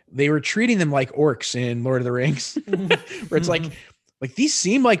 but they were treating them like orcs in Lord of the Rings, where it's like these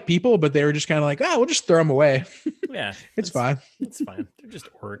seem like people, but they were just kind of like, we'll just throw them away. Yeah, it's fine. It's fine. They're just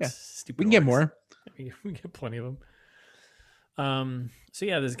orcs. Yeah. Stupid. We can orcs. get more. We can get plenty of them. So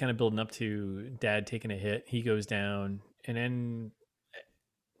yeah, this is kind of building up to Dad taking a hit. He goes down, and then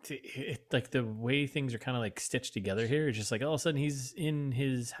like the way things are kind of like stitched together here is just like all of a sudden he's in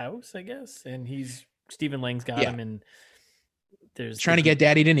his house, I guess, and Stephen Lang's got him, and there's trying to get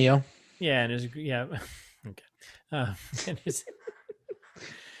Daddy to kneel. Yeah, and there's okay, and his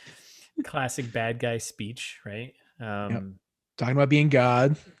classic bad guy speech, right? Talking about being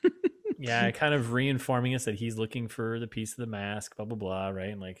God. Yeah, kind of reinforming us that he's looking for the piece of the mask, blah, blah, blah, right?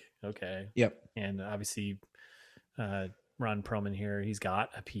 And like, okay. Yep. And obviously, Ron Perlman here, he's got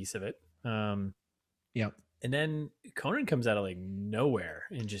a piece of it. Yep. And then Conan comes out of like nowhere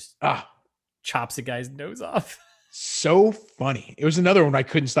and just chops a guy's nose off. So funny. It was another one I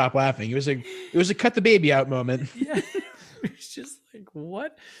couldn't stop laughing. It was a cut the baby out moment. Yeah. It's just like,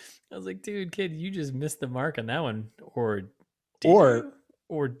 what? I was like, dude, kid, you just missed the mark on that one. Or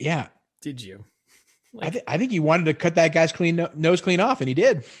yeah. Did you? Like, I think he wanted to cut that guy's nose clean off, and he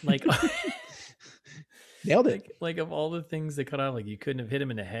did. Like, nailed it. Like of all the things they cut off, like you couldn't have hit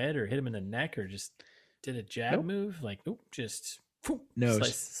him in the head or hit him in the neck or just did a jab move. Like, just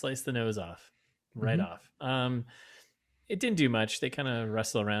nose. Slice the nose off, right off. It didn't do much. They kind of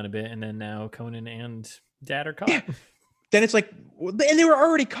wrestle around a bit, and then now Conan and Dad are caught. Yeah. Then it's like, and they were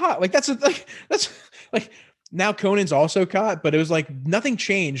already caught. Like that's like. Now Conan's also caught, but it was like nothing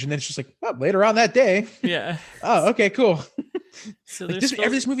changed, and then it's just like later on that day. Yeah. Oh, okay, cool. So like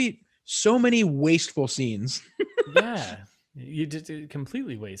this movie so many wasteful scenes. Yeah. You did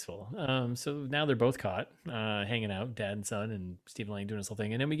completely wasteful. So now they're both caught, hanging out, dad and son, and Stephen Lang doing his whole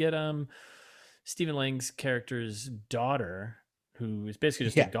thing. And then we get Stephen Lang's character's daughter, who is basically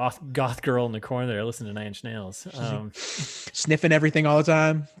just a goth girl in the corner there listening to Nine Inch Nails. Sniffing everything all the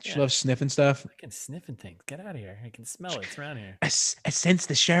time. She loves sniffing stuff. I can sniffing things. Get out of here. I can smell it. It's around here. I sense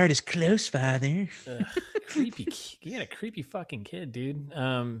the shard is close, Father. Creepy. You got a creepy fucking kid, dude.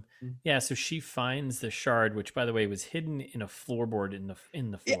 Yeah, so she finds the shard, which by the way was hidden in a floorboard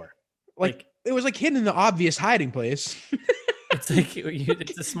in the floor. Like it was like hidden in the obvious hiding place. It's like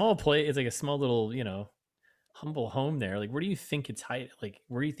it's a small place. It's like a small little, humble home there. Like, where do you think it's hiding? Like,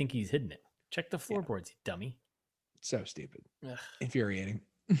 where do you think he's hidden it? Check the floorboards, you dummy. So stupid. Ugh. Infuriating.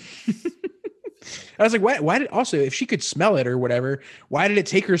 I was like, why did also, if she could smell it or whatever, why did it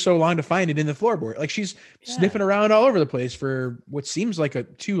take her so long to find it in the floorboard? Like she's sniffing around all over the place for what seems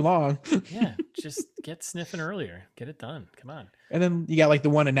like too long. Yeah. Just get sniffing earlier. Get it done. Come on. And then you got like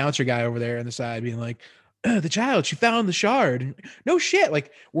the one announcer guy over there on the side being like, the child, she found the shard. No shit.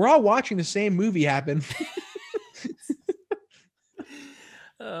 Like we're all watching the same movie happen.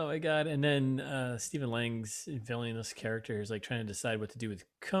 Oh my god! And then Stephen Lang's villainous character is like trying to decide what to do with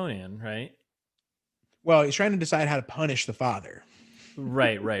Conan, right? Well, he's trying to decide how to punish the father.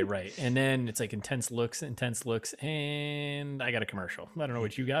 Right. And then it's like intense looks, and I got a commercial. I don't know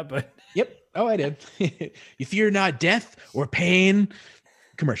what you got, but yep. Oh, I did. You fear not death or pain.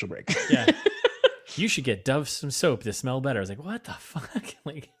 Commercial break. Yeah. You should get Dove some soap to smell better. I was like, what the fuck?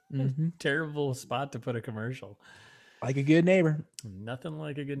 Like, terrible spot to put a commercial. Like a good neighbor. Nothing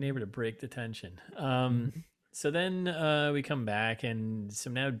like a good neighbor to break the tension. So then we come back, and so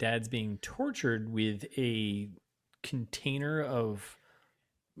now Dad's being tortured with a container of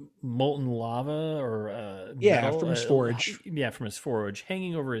molten lava or metal, from his forge. From his forge,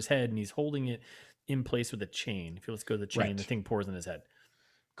 hanging over his head, and he's holding it in place with a chain. If you let's go to the chain, the thing pours in his head.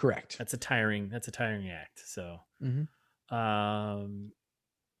 Correct. That's a tiring act. So,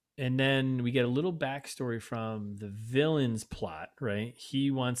 and then we get a little backstory from the villain's plot, right? He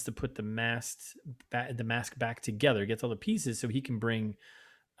wants to put the mask back together, gets all the pieces so he can bring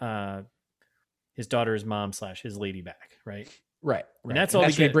his daughter's mom / his lady back, right? Right. And that's all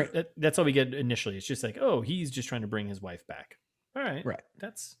we get. That's all we get initially. It's just like, oh, he's just trying to bring his wife back. All right. Right.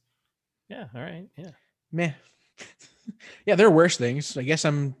 All right. Yeah. Meh. Yeah, there are worse things. I guess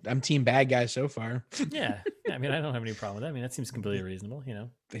I'm team bad guy so far. Yeah. I mean, I don't have any problem with that. I mean, that seems completely reasonable,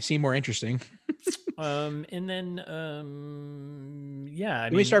 They seem more interesting. And then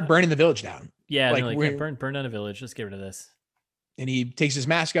we start burning the village down. Yeah, like burn down a village. Let's get rid of this. And he takes his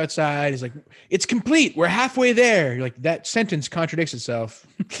mask outside. He's like, it's complete. We're halfway there. You're like, that sentence contradicts itself.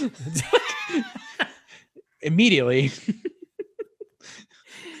 Immediately.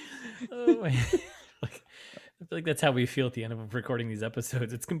 Oh my. I feel like that's how we feel at the end of recording these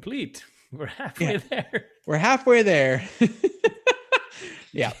episodes. It's complete. We're halfway there. We're halfway there.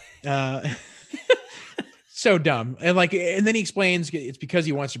 Yeah. So dumb. And then he explains it's because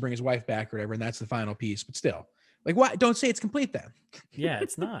he wants to bring his wife back or whatever. And that's the final piece. But still, like, why? Don't say it's complete then. Yeah,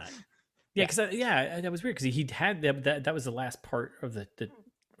 it's not. Yeah. Cause that was weird. Cause he had that was the last part of the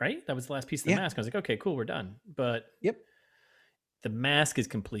right. That was the last piece of the mask. I was like, okay, cool. We're done. But the mask is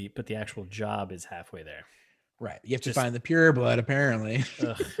complete, but the actual job is halfway there. Right. You have to find the pure blood, apparently.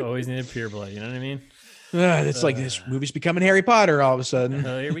 Always needed pure blood. You know what I mean? It's like this movie's becoming Harry Potter all of a sudden.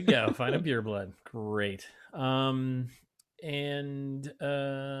 Here we go. Find a pure blood. Great. And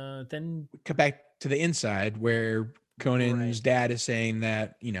then come back to the inside where Conan's dad is saying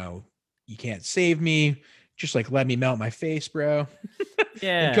that, you can't save me. Just like, let me melt my face, bro.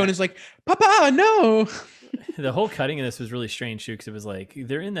 Yeah. And Conan's like, Papa, no. The whole cutting of this was really strange too, because it was like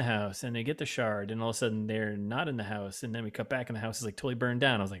they're in the house and they get the shard, and all of a sudden they're not in the house, and then we cut back and the house is like totally burned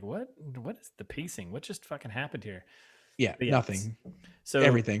down. I was like, what is the pacing? What just fucking happened here? Yeah, nothing. So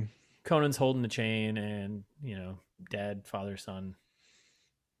everything. Conan's holding the chain, and dad, father, son.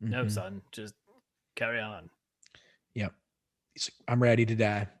 No, son, just carry on. Yep. He's like, I'm ready to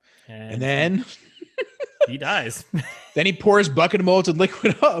die. And then he dies. Then he pours bucket of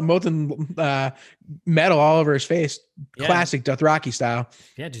molten metal all over his face. Yeah. Classic Dothraki style.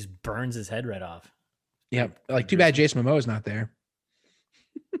 Yeah, just burns his head right off. Yep. Like, too bad Jason Momoa is not there.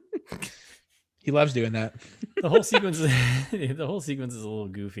 He loves doing that. The whole sequence is a little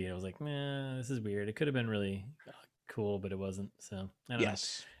goofy. I was like, man, this is weird. It could have been really cool, but it wasn't. So I don't know.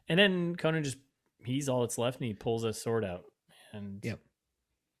 And then Conan he's all that's left, and he pulls a sword out. And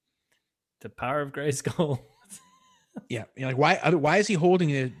the power of Grayskull. Yeah, why is he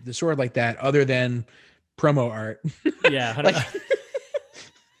holding the sword like that other than promo art? Yeah,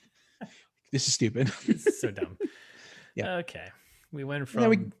 This is stupid. This is so dumb. Yeah. Okay. We went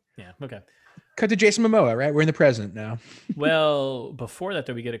from yeah. Okay. Cut to Jason Momoa, right? We're in the present now. Well, before that,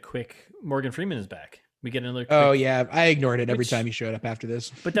 though, we get a quick Morgan Freeman is back. We get another. Oh yeah, I ignored it every time he showed up after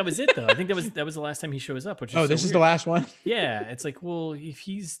this. But that was it, though. I think that was the last time he shows up. Which is this so is the last one. Yeah, it's like, well, if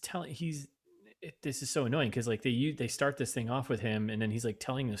he's telling, this is so annoying because like they start this thing off with him, and then he's like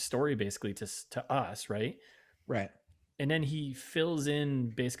telling the story basically to us, right? Right. And then he fills in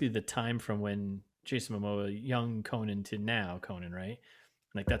basically the time from when Jason Momoa, young Conan, to now Conan, right?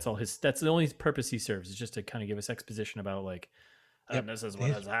 Like that's the only purpose he serves is just to kind of give us exposition about like, this is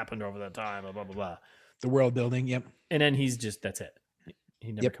what has happened over the time, blah, blah, blah. The world building. Yep. And then that's it.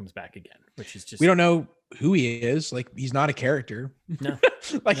 He never comes back again, which is just, we don't know who he is. Like he's not a character. No,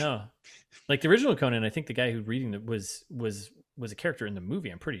 no. Like the original Conan, I think the guy who reading it was a character in the movie.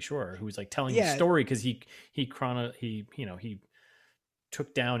 I'm pretty sure, who was like telling the story because he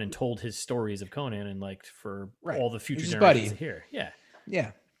took down and told his stories of Conan and like for all the future generations to hear. Yeah.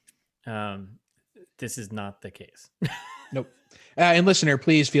 Yeah. This is not the case. Nope. And listener,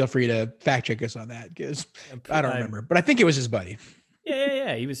 please feel free to fact check us on that because I don't remember, but I think it was his buddy.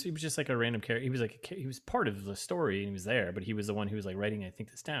 Yeah. He was just like a random character. He was part of the story and he was there, but he was the one who was like writing, I think,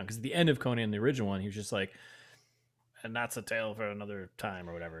 this down because at the end of Conan, the original one, he was just like, and that's a tale for another time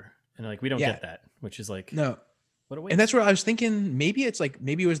or whatever. And like, we don't get that, which is like, no, what a waste. And that's where I was thinking, maybe it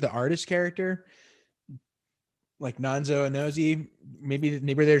was the artist character, like Nonzo Anozie. Maybe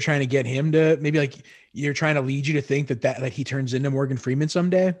they're trying to get him to, maybe like you're trying to lead you to think that he turns into Morgan Freeman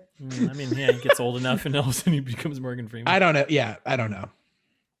someday. I mean, yeah, he gets old enough and all of a sudden he becomes Morgan Freeman. I don't know. Yeah, I don't know.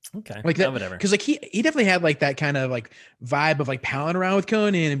 Okay, like that, whatever. Because like he definitely had like that kind of like vibe of like palling around with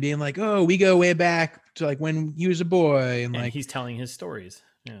Conan and being like, oh, we go way back to like when he was a boy, and like he's telling his stories.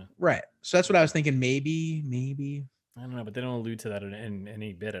 Yeah, right. So that's what I was thinking. Maybe. I don't know, but they don't allude to that in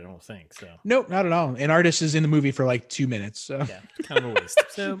any bit. I don't think so. Nope, not at all. And Artist is in the movie for like 2 minutes. So yeah, kind of a waste.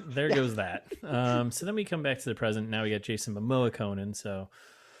 So there goes that. So then we come back to the present. Now we got Jason Momoa Conan. So,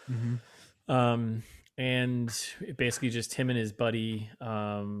 and basically just him and his buddy,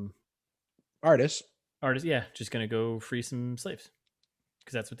 artist, yeah, just gonna go free some slaves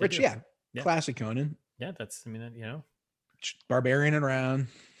because that's what they do. Yeah, classic Conan. Yeah, that's barbarian around.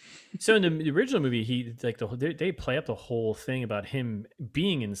 So in the original movie, he like they play up the whole thing about him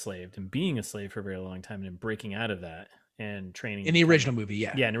being enslaved and being a slave for a very long time and then breaking out of that and training in the original movie.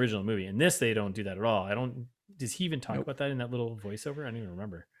 Yeah, in the original movie. In this, they don't do that at all. Does he even talk about that in that little voiceover? I don't even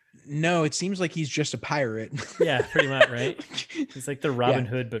remember. No, it seems like he's just a pirate. Yeah, pretty much, right? He's like the Robin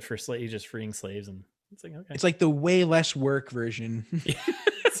Hood, but for he's just freeing slaves, and it's like, okay, it's like the way less work version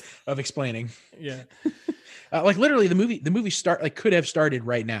of explaining. Yeah. Like literally the movie could have started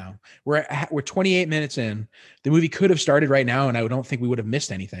right now. We're 28 minutes in. The movie could have started right now, and I don't think we would have missed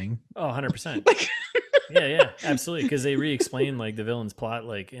anything. Oh, 100%. Yeah, absolutely. Because they re-explain like the villain's plot,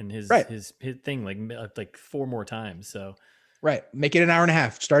 like in his thing, like 4 more times. So right, make it an hour and a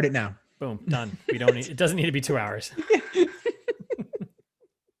half. Start it now. Boom, done. We don't need. It doesn't need to be 2 hours.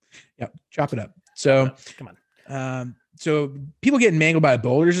 Yep, chop it up. So come on. So people getting mangled by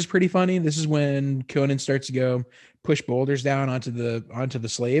boulders is pretty funny. This is when Conan starts to go push boulders down onto the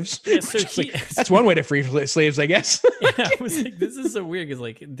slaves. Yeah, so that's one way to free slaves, I guess. Yeah, I was like, this is so weird because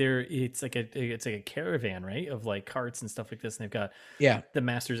like it's like a caravan, right, of like carts and stuff like this, and they've got the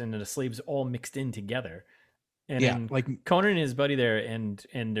masters and the slaves all mixed in together. And then like Conan and his buddy there and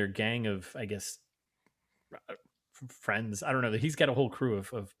their gang of, I guess, friends. I don't know. He's got a whole crew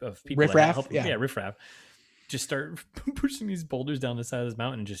of people. Riffraff. Yeah, riffraff. Just start pushing these boulders down the side of this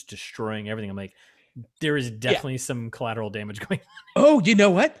mountain and just destroying everything. I'm like, there is definitely some collateral damage going on. Oh, you know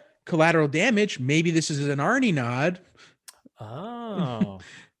what? Collateral damage. Maybe this is an Arnie nod. Oh,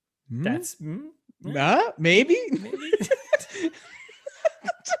 that's maybe.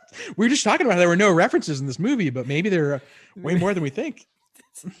 We were just talking about how there were no references in this movie, but maybe there are way more than we think.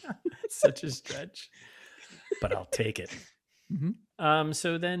 It's such a stretch, but I'll take it.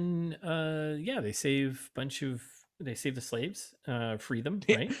 So then, they save the slaves, free them,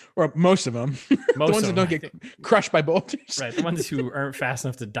 right? Or most of them. The ones that don't get crushed by boulders. Right. The ones who aren't fast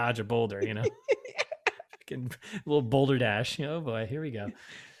enough to dodge a boulder, little boulder dash, oh boy, here we go.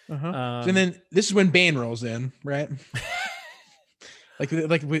 And then this is when Bane rolls in, right?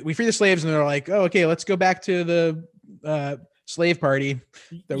 like we free the slaves and they're like, oh, okay, let's go back to the slave party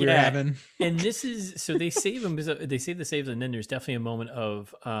that we were having. And this is, so they save them, they save the slaves, and then there's definitely a moment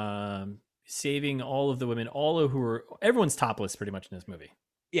of saving all of the women, everyone's topless pretty much in this movie.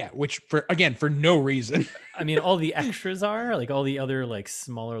 Yeah, which for no reason. I mean, all the extras are, like all the other like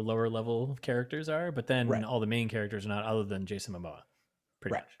smaller, lower level characters are, but then all the main characters are not, other than Jason Momoa.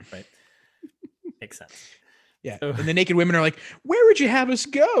 Pretty much, right? Makes sense. Yeah. So, and the naked women are like, where would you have us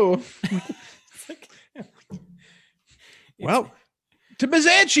go? Well, to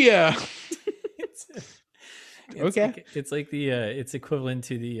Byzantia. Okay. It's like the it's equivalent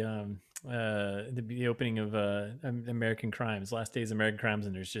to the opening of American Crimes, Last Days of American Crimes,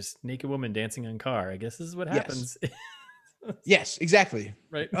 and there's just naked woman dancing on car. I guess this is what happens. Yes, exactly.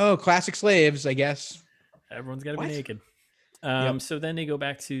 Right. Oh, classic slaves, I guess. Everyone's got to be naked. So then they go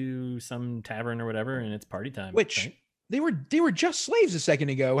back to some tavern or whatever, and it's party time. Which right? they were just slaves a second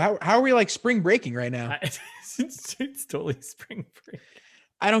ago. How are we like spring breaking right now? It's totally spring break.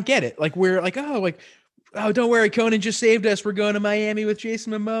 I don't get it. Like we're like, oh, don't worry, Conan just saved us. We're going to Miami with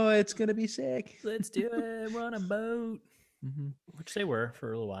Jason Momoa. It's gonna be sick. Let's do it. We're on a boat, which they were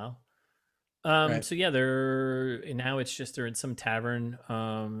for a little while. Right. So yeah, they're in some tavern,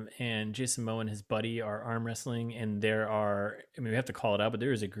 and Jason Momoa and his buddy are arm wrestling, and we have to call it out, but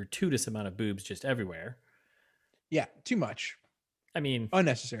there is a gratuitous amount of boobs just everywhere. Yeah, too much. I mean,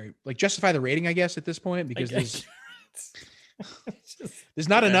 unnecessary. Like justify the rating, I guess, at this point, because there's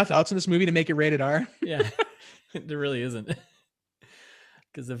not enough else in this movie to make it rated R. Yeah, there really isn't.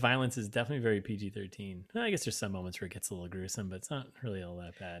 Because the violence is definitely very PG-13. I guess there's some moments where it gets a little gruesome, but it's not really all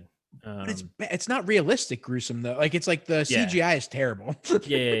that bad. But it's not realistic gruesome though. Like it's like the CGI is terrible.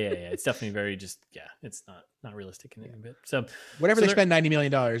 yeah. It's definitely very it's not realistic in any bit. So whatever they spend $90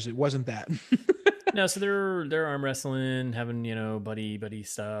 million, it wasn't that. No, so they're arm wrestling, having buddy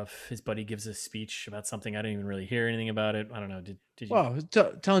stuff. His buddy gives a speech about something. I didn't even really hear anything about it. I don't know. Did you? Well,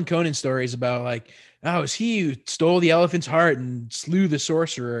 telling Conan stories about like, oh, it's he who stole the elephant's heart and slew the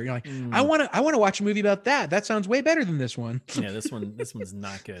sorcerer. You're like, I want to watch a movie about that. That sounds way better than this one. Yeah, this one's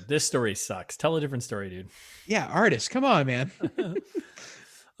not good. This story sucks. Tell a different story, dude. Yeah, artist, come on, man.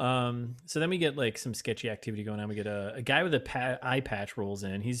 So then we get like some sketchy activity going on. We get a guy with a eye patch rolls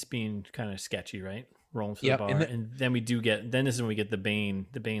in. He's being kind of sketchy, right? Rolling for the bar. And then this is when we get the Bane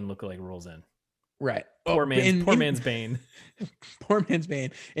lookalike rolls in. Right. Poor man's Bane. Poor man's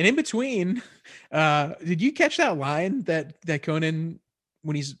Bane. And in between, did you catch that line that Conan,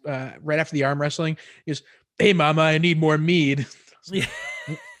 when he's right after the arm wrestling, he goes, "Hey mama, I need more mead." I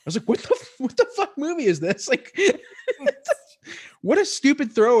was like, what the fuck movie is this? Like what a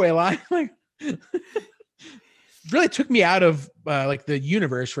stupid throwaway line. Like really took me out of like the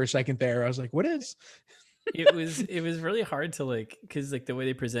universe for a second there. I was like, what is? It was really hard to like, because like the way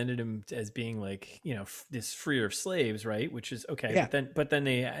they presented him as being like, this freer of slaves, right? Which is okay. Yeah. But then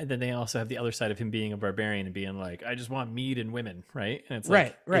they also have the other side of him being a barbarian and being like, I just want mead and women, right? And it's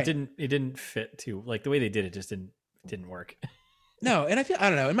like, right. It didn't fit to like the way they did it. Just didn't work. No, and I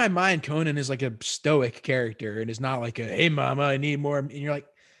don't know. In my mind, Conan is like a stoic character and is not like a, hey mama, I need more. And you're like,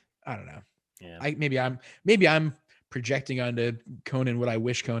 I don't know. Yeah. Maybe I'm projecting onto Conan what I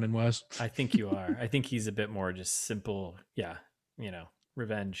wish Conan was. I think you are. I think he's a bit more just simple. Yeah.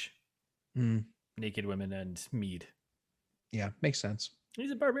 Revenge, naked women and mead. Yeah. Makes sense.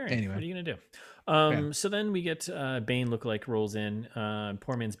 He's a barbarian. Anyway, what are you going to do? So then we get Bane lookalike rolls in.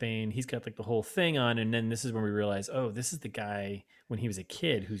 Poor man's Bane. He's got like the whole thing on. And then this is when we realize, oh, this is the guy when he was a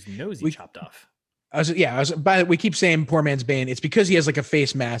kid whose nose he chopped off. We keep saying poor man's Bane. It's because he has like a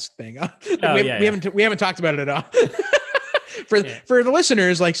face mask thing. We haven't talked about it at all. For the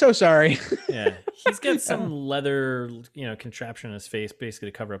listeners, like, so sorry. Yeah, he's got some leather, contraption on his face, basically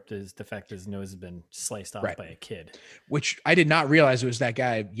to cover up the fact that his nose has been sliced off by a kid. Which I did not realize it was that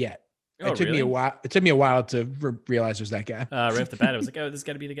guy yet. It took me a while. It took me a while to realize it was that guy. Right off the bat, I was like, "Oh, this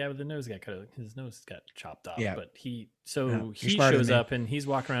got to be the guy with the nose got cut. His nose got chopped off." Yeah. But he shows up and he's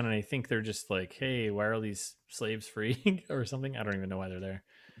walking around, and I think they're just like, "Hey, why are all these slaves free or something?" I don't even know why they're there.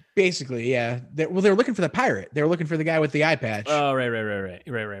 Basically, yeah. They were looking for the pirate. They were looking for the guy with the eye patch. Oh,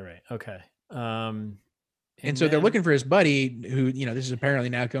 right. Okay. And so they're looking for his buddy, who this is apparently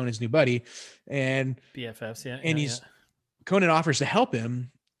now Conan's new buddy, and BFFs. Yeah. And Conan offers to help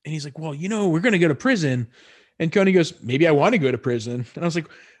him. And he's like, well, we're going to go to prison. And Conan goes, maybe I want to go to prison. And I was like,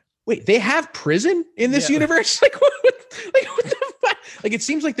 wait, they have prison in this universe? Like, what the fuck? Like, it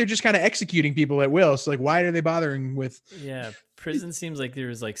seems like they're just kind of executing people at will. So like, why are they bothering with? Yeah. Prison seems like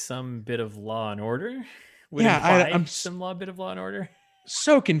there's like some bit of law and order. I'm some bit of law and order.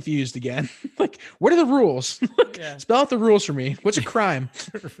 So confused again. Like, what are the rules? Spell out the rules for me. What's a crime?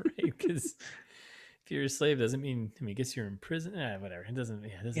 Right. Because you're a slave doesn't mean, I guess you're in prison. Whatever. It doesn't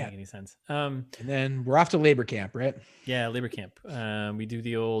make any sense. And then we're off to labor camp, right? Yeah, labor camp. We do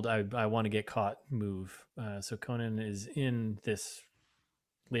the old I want to get caught move. So Conan is in this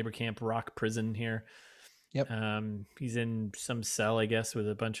labor camp rock prison here. Yep. He's in some cell, I guess, with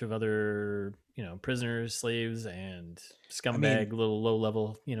a bunch of other, prisoners, slaves, and scumbag little low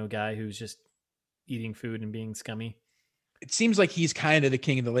level, guy who's just eating food and being scummy. It seems like he's kind of the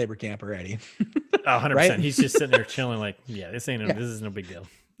king of the labor camp already. 100%. Right? He's just sitting there chilling like, yeah, this is no big deal.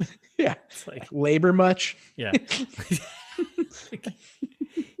 Yeah. It's like labor much. Yeah.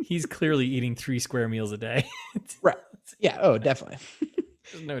 He's clearly eating 3 square meals a day. Right. Yeah. Oh, definitely.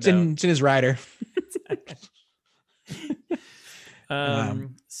 No it's doubt. in his rider.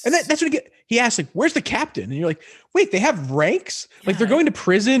 And that's what he asks, like, where's the captain? And you're like, wait, they have ranks? Yeah. Like they're going to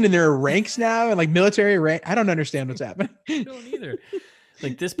prison and there are ranks now and like military rank. I don't understand what's happening. I don't either.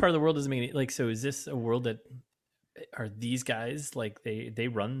 Like this part of the world doesn't make any, like, so is this a world that are these guys like they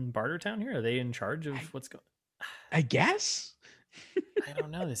run Bartertown here? Are they in charge of what's going? I guess. I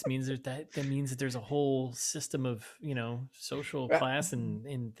don't know. This means that means that there's a whole system of, social class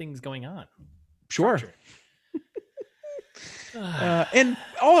and things going on. Sure. And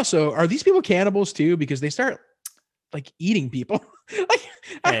also, are these people cannibals too? Because they start like eating people. Like,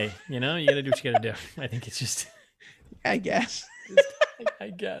 hey, you gotta do what you gotta do. I think it's just, I guess.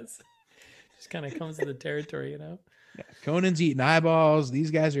 Just kind of comes to the territory, Yeah. Conan's eating eyeballs.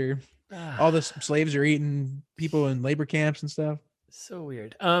 These guys are, all the slaves are eating people in labor camps and stuff. So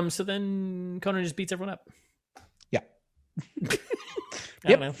weird. So then Conan just beats everyone up. Yeah. I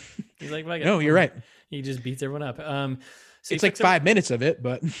don't know. He's like, no, you're right. He just beats everyone up. So it's like 5 minutes of it,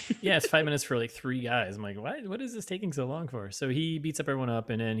 but yeah, it's 5 minutes for like 3 guys. I'm like, what is this taking so long for? So he beats up everyone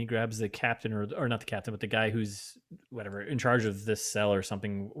up, and then he grabs the captain, or not the captain, but the guy who's whatever in charge of this cell or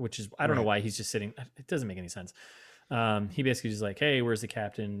something. Which is, I don't know why he's just sitting. It doesn't make any sense. He basically just like, hey, where's the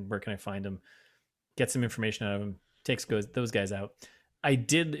captain? Where can I find him? Get some information out of him. Takes those guys out. I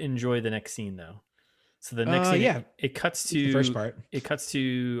did enjoy the next scene though. So the next scene, it cuts to the first part. It cuts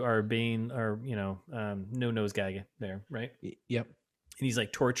to our Bane, our no nose guy there, right? Yep. And he's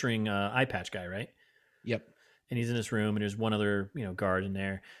like torturing eye patch guy, right? Yep. And he's in this room, and there's one other guard in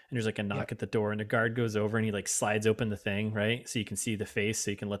there, and there's like a knock at the door, and the guard goes over and he like slides open the thing, right? So you can see the face,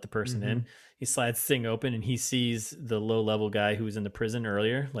 so you can let the person in. He slides the thing open, and he sees the low level guy who was in the prison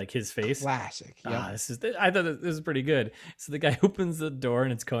earlier, like his face. Classic. Yep. I thought this was pretty good. So the guy opens the door,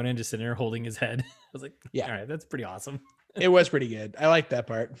 and it's Conan just sitting there holding his head. I was like, yeah, all right, that's pretty awesome. It was pretty good. I liked that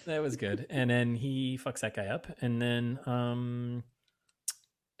part. That was good. And then he fucks that guy up, and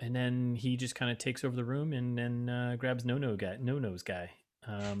then he just kind of takes over the room and then grabs no nose guy. No nose.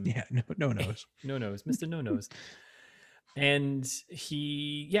 Mr. No Nose. And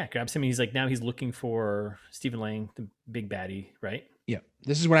he grabs him, and he's like, now he's looking for Stephen Lang, the big baddie, right? Yeah.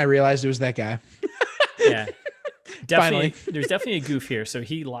 This is when I realized it was that guy. Yeah. Definitely. There's definitely a goof here. So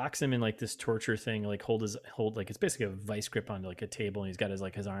he locks him in like this torture thing, like hold like it's basically a vice grip on like a table, and he's got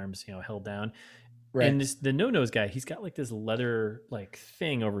his arms, held down. Right. And the no nose guy, he's got like this leather like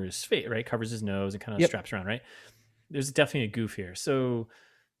thing over his face, right? Covers his nose and kind of straps around, right? There's definitely a goof here. So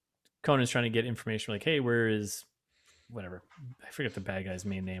Conan's trying to get information like, hey, where is whatever? I forget the bad guy's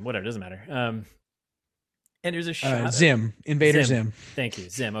main name. Whatever, doesn't matter. And there's a shot. Zim. Invader Zim. Thank you.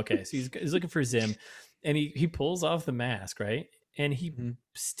 Zim. Okay. So he's looking for Zim, and he pulls off the mask, right? And he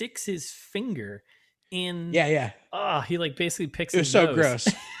sticks his finger in. Yeah. He like basically picks it was his so nose. Gross.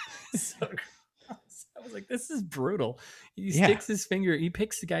 So gross. I was like, this is brutal. He sticks his finger. He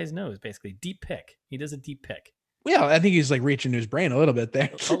picks the guy's nose, basically. Deep pick. He does a deep pick. Well, I think he's like reaching to his brain a little bit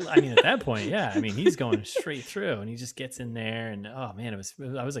there. I mean, at that point, yeah. I mean, he's going straight through, and he just gets in there, and oh man, I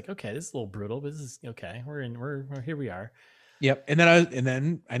was like, okay, this is a little brutal, but this is okay. We're here we are. Yep. And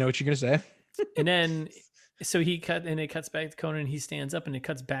then I know what you're gonna say. And then so it cuts back to Conan, and he stands up, and it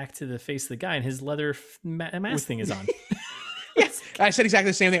cuts back to the face of the guy, and his leather mask thing is on. Yes, I said exactly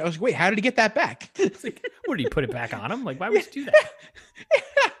the same thing. I was like, wait, how did he get that back? It's like, what did he put it back on him? Like, why would you do that?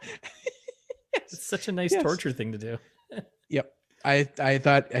 It's such a nice torture thing to do. Yep. I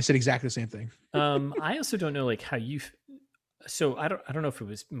thought I said exactly the same thing. I also don't know like how you. So I don't know if it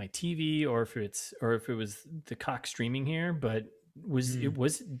was my TV or if it was the Cox streaming here, but it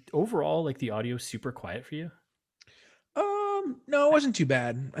was overall like the audio super quiet for you? No, it wasn't too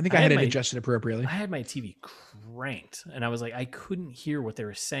bad. I think I had it adjusted appropriately. I had my TV cranked, and I was like, I couldn't hear what they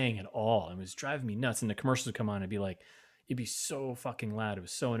were saying at all. It was driving me nuts. And the commercials would come on, it'd be so fucking loud. It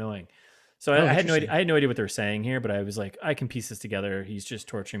was so annoying. So I had no idea. I had no idea what they were saying here, but I was like, I can piece this together. He's just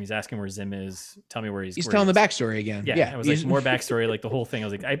torturing him. He's asking where Zim is. Tell me where he's. He's telling the backstory again. Yeah. I was like, more backstory, like the whole thing. I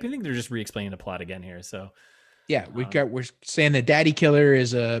was like, I think they're just re-explaining the plot again here. So. Yeah, we're saying the Daddy Killer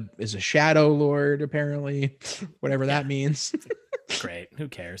is a shadow lord, apparently, whatever that means. Great. Who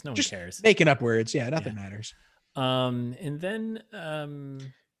cares? No just one cares. Making up words. Yeah, nothing matters. And then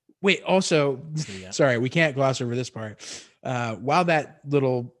wait, also sorry, we can't gloss over this part. While that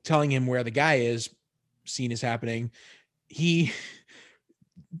little telling him where the guy is scene is happening,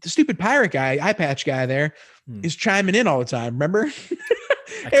 the stupid pirate guy, eye patch guy there, is chiming in all the time. Remember?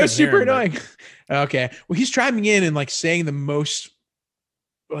 It was super annoying. Okay. Well, he's chiming in and like saying the most,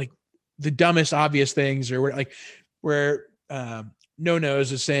 like the dumbest obvious things, or where No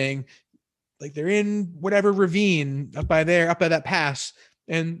Nose is saying like they're in whatever ravine up by that pass.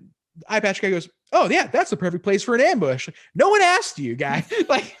 And eye patch guy goes, oh yeah, that's the perfect place for an ambush. Like, no one asked you, guy.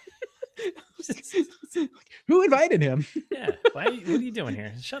 Like, who invited him? Yeah. What are you doing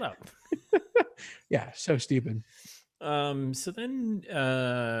here? Shut up. Yeah. So stupid. So then,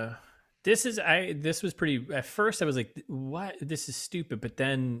 this was pretty, at first I was like, what, this is stupid, but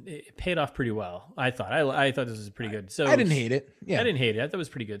then it paid off pretty well. I thought this was pretty good. So I didn't hate it. Yeah. I didn't hate it. I thought it was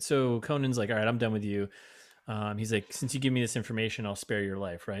pretty good. So Conan's like, all right, I'm done with you. He's like, since you give me this information, I'll spare your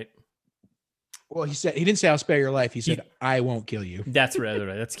life. Right. Well, he didn't say I'll spare your life. He said, I won't kill you. That's right.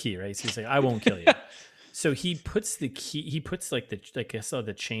 That's key, right? So he's like, I won't kill you. So he puts the key. He puts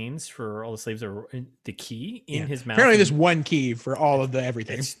the chains for all the slaves are the key in his mouth. Apparently, there's one key for all of the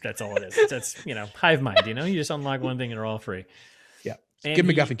everything. That's all it is. That's hive mind. You just unlock one thing and they're all free. Yeah. And give him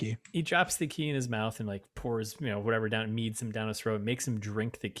a MacGuffin key. He drops the key in his mouth and like pours whatever down, kneads him down his throat, makes him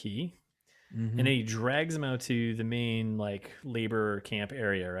drink the key, and then he drags him out to the main like labor camp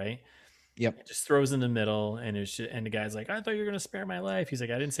area, right? Yep. Just throws in the middle, and the guy's like, I thought you were going to spare my life. He's like,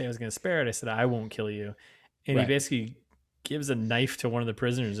 I didn't say I was going to spare it. I said, I won't kill you. And he basically gives a knife to one of the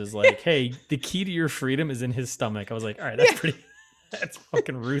prisoners, is like, hey, the key to your freedom is in his stomach. I was like, all right, that's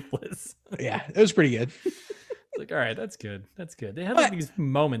fucking ruthless. Yeah, it was pretty good. Like, all right, that's good. That's good. They had like these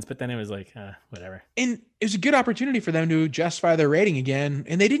moments, but then it was like, whatever. And it was a good opportunity for them to justify their rating again,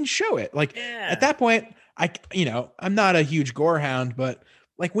 and they didn't show it. Like at that point, I'm not a huge gore hound, but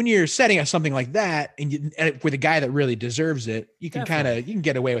like when you're setting up something like that and with a guy that really deserves it, you can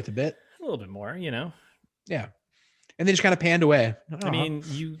get away with a little bit more, Yeah. And they just kind of panned away. I mean,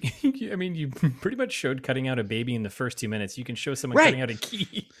 you pretty much showed cutting out a baby in the first 2 minutes. You can show someone cutting out a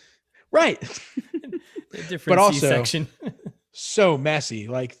key. Right. A different but also, C-section. So messy.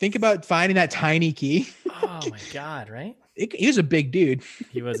 Like, think about finding that tiny key. Oh my God. Right. He was a big dude.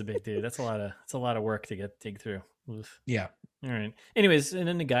 He was a big dude. That's a lot of work to dig through. Oof. Yeah. All right. Anyways, and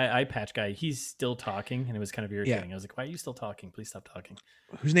then the eye patch guy, he's still talking, and it was kind of irritating. I was like, why are you still talking? Please stop talking.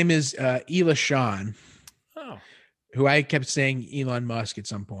 Whose name is Ela Sean. Oh. Who I kept saying Elon Musk at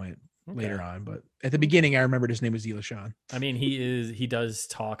some point later on, but at the beginning I remembered his name was Ela Sean. I mean, he does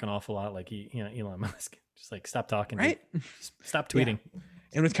talk an awful lot like Elon Musk. Just like, stop talking. Right? Stop tweeting. Yeah.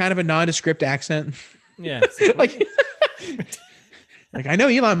 And with kind of a nondescript accent. Yeah. like I know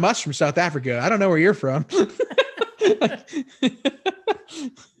Elon Musk from South Africa. I don't know where you're from.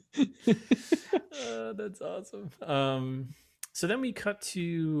 That's awesome. So then we cut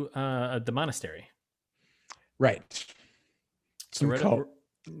to the monastery. Right. Some cult.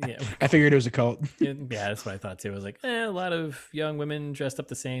 I figured it was a cult. Yeah, that's what I thought too. I was like, a lot of young women dressed up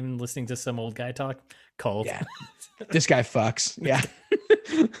the same, listening to some old guy talk. Cult. Yeah. This guy fucks. Yeah.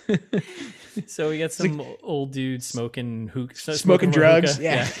 So we got some old dude smoking smoking drugs.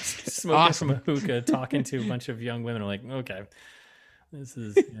 Yeah. Smoking awesome. From a hookah, talking to a bunch of young women. I'm like, okay, this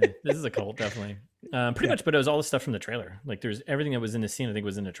is a cult, definitely. Pretty much, but it was all the stuff from the trailer. Like, there's everything that was in the scene, I think,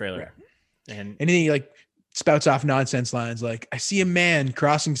 was in the trailer. Right. And then he like spouts off nonsense lines like, I see a man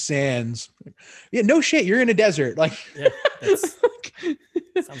crossing sands. Yeah, no shit, you're in a desert. Like, yeah,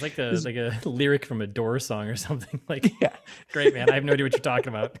 sounds like a lyric from a Doors song or something. Like, yeah, great, man. I have no idea what you're talking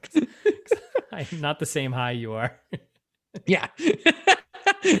about. I'm not the same high you are. Yeah.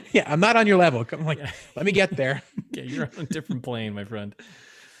 Yeah, I'm not on your level. I'm like, let me get there. Yeah, you're on a different plane, my friend.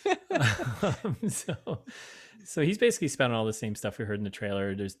 So he's basically spouting all the same stuff we heard in the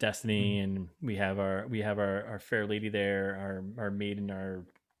trailer. There's Destiny, and we have our fair lady there, our maiden, our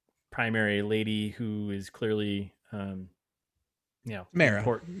primary lady, who is clearly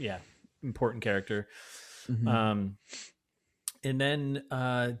Mara. Important character. Mm-hmm. And then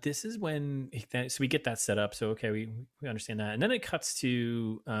this is when so we get that set up. So okay, we understand that, and then it cuts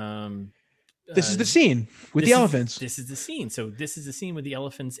to this is the scene with the elephants. This is the scene. So this is the scene with the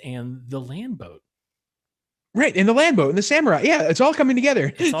elephants and the land boat. Right, in the land boat and the samurai. Yeah, it's all coming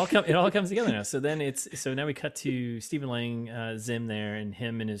together. It all comes together now. So now we cut to Stephen Lang, Zim there, and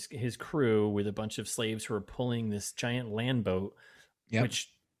him and his crew with a bunch of slaves who are pulling this giant land boat. Yep.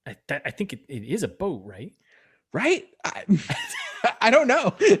 Which I think it is a boat, right? Right? I don't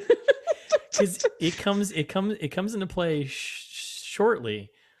know. Because it comes into play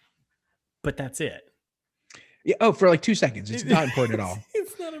shortly, but that's it. Yeah. Oh, for like 2 seconds. It's not important at all.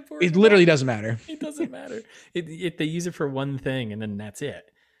 It's not important. It literally doesn't matter. It doesn't matter. They use it for one thing, and then that's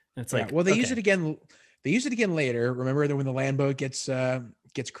it. And it's like, well, they use it again. They use it again later. Remember that when the land boat gets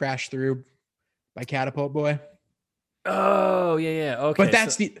gets crashed through by Catapult Boy. Oh, yeah. Okay. But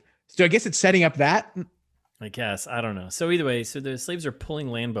that's so I guess it's setting up that. I guess. I don't know. So either way, so the slaves are pulling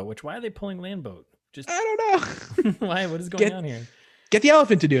Landboat, which why are they pulling Landboat? I don't know. Why? What is going on here? Get the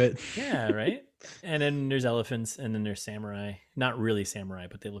elephant to do it. Yeah, right? And then there's elephants, and then there's samurai. Not really samurai,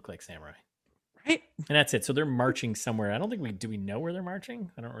 but they look like samurai. Right. And that's it. So they're marching somewhere. I don't think do we know where they're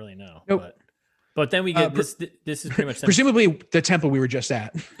marching? I don't really know. Nope. But then we get this is pretty much presumably the temple we were just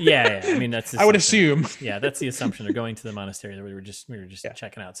at. Yeah. I mean, that's I would assume. Yeah, that's the assumption. They're going to the monastery that we were just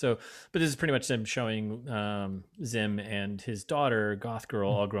checking out. So, but this is pretty much them showing Zim and his daughter, Goth Girl,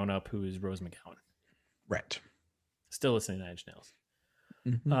 all grown up, who is Rose McGowan. Right. Still listening to Nine Inch Nails.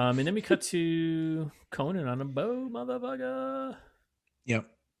 Mm-hmm. And then we cut to Conan on a bow, motherfucker. Yep.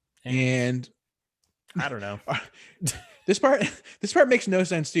 And I don't know. This part makes no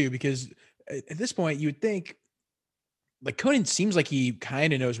sense too, because at this point you would think like Conan seems like he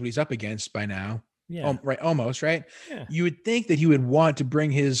kind of knows what he's up against by now. Yeah. Right. Almost right. Yeah. You would think that he would want to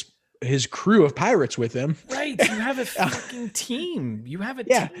bring his crew of pirates with him. Right. You have a fucking team. You have a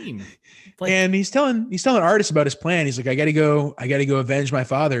team. Like, and he's telling Artis about his plan. He's like, I gotta go avenge my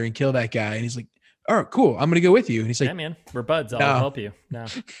father and kill that guy. And he's like, all right, cool. I'm gonna go with you. And he's like, yeah, man, we're buds. I'll help you. No.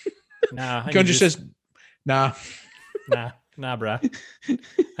 Conan just says, nah, bro. I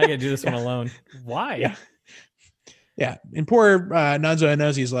gotta do this one alone. Why? Yeah. And poor Nanzo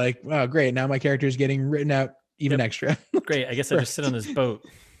Anozi's like, oh, great. Now my character is getting written out even extra. Great. I guess I just sit on this boat.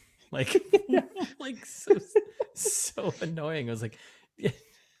 Like, like so annoying. I was like,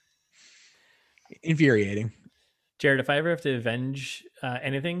 infuriating. Jared, if I ever have to avenge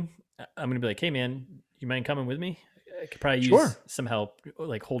anything, I'm going to be like, hey, man, you mind coming with me? I could probably use some help,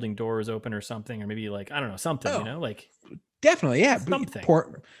 like holding doors open or something, or maybe like, I don't know, something, you know, like. Definitely, yeah.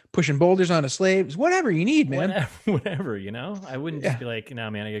 Pushing boulders onto slaves, whatever you need, man. Whatever, you know? I wouldn't just be like,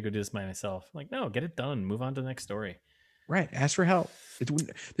 no, man, I got to go do this by myself. I'm like, no, get it done. Move on to the next story. Right. Ask for help.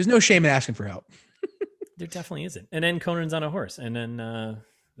 There's no shame in asking for help. There definitely isn't. And then Conan's on a horse, and then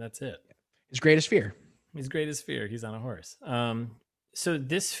that's it. His greatest fear. His greatest fear. He's on a horse. So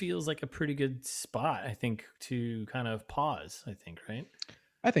this feels like a pretty good spot, I think, to kind of pause. I think, right?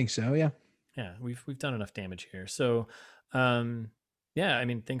 I think so. Yeah. Yeah, we've done enough damage here. So, yeah. I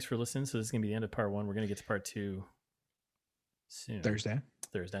mean, thanks for listening. So this is gonna be the end of part 1. We're gonna get to part 2 soon. Thursday.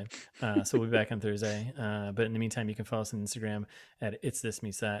 So we'll be back on Thursday. But in the meantime, you can follow us on Instagram at It's This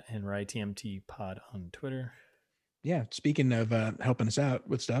Meets That and RITMT Pod on Twitter. Yeah. Speaking of helping us out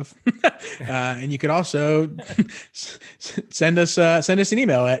with stuff, and you could also send us an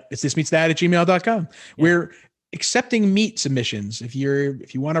email at itsthismeetsthat@gmail.com. Yeah. We're accepting meat submissions. If you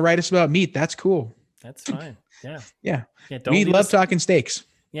want to write us about meat, that's cool. That's fine. Yeah. Yeah. We love talking steaks.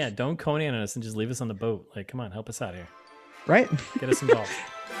 Yeah. Don't Conan on us and just leave us on the boat. Like, come on, help us out here. Right. Get us involved.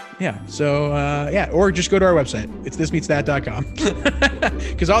 Yeah. So, or just go to our website. It's thismeetsthat.com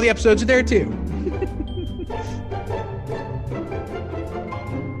because all the episodes are there too.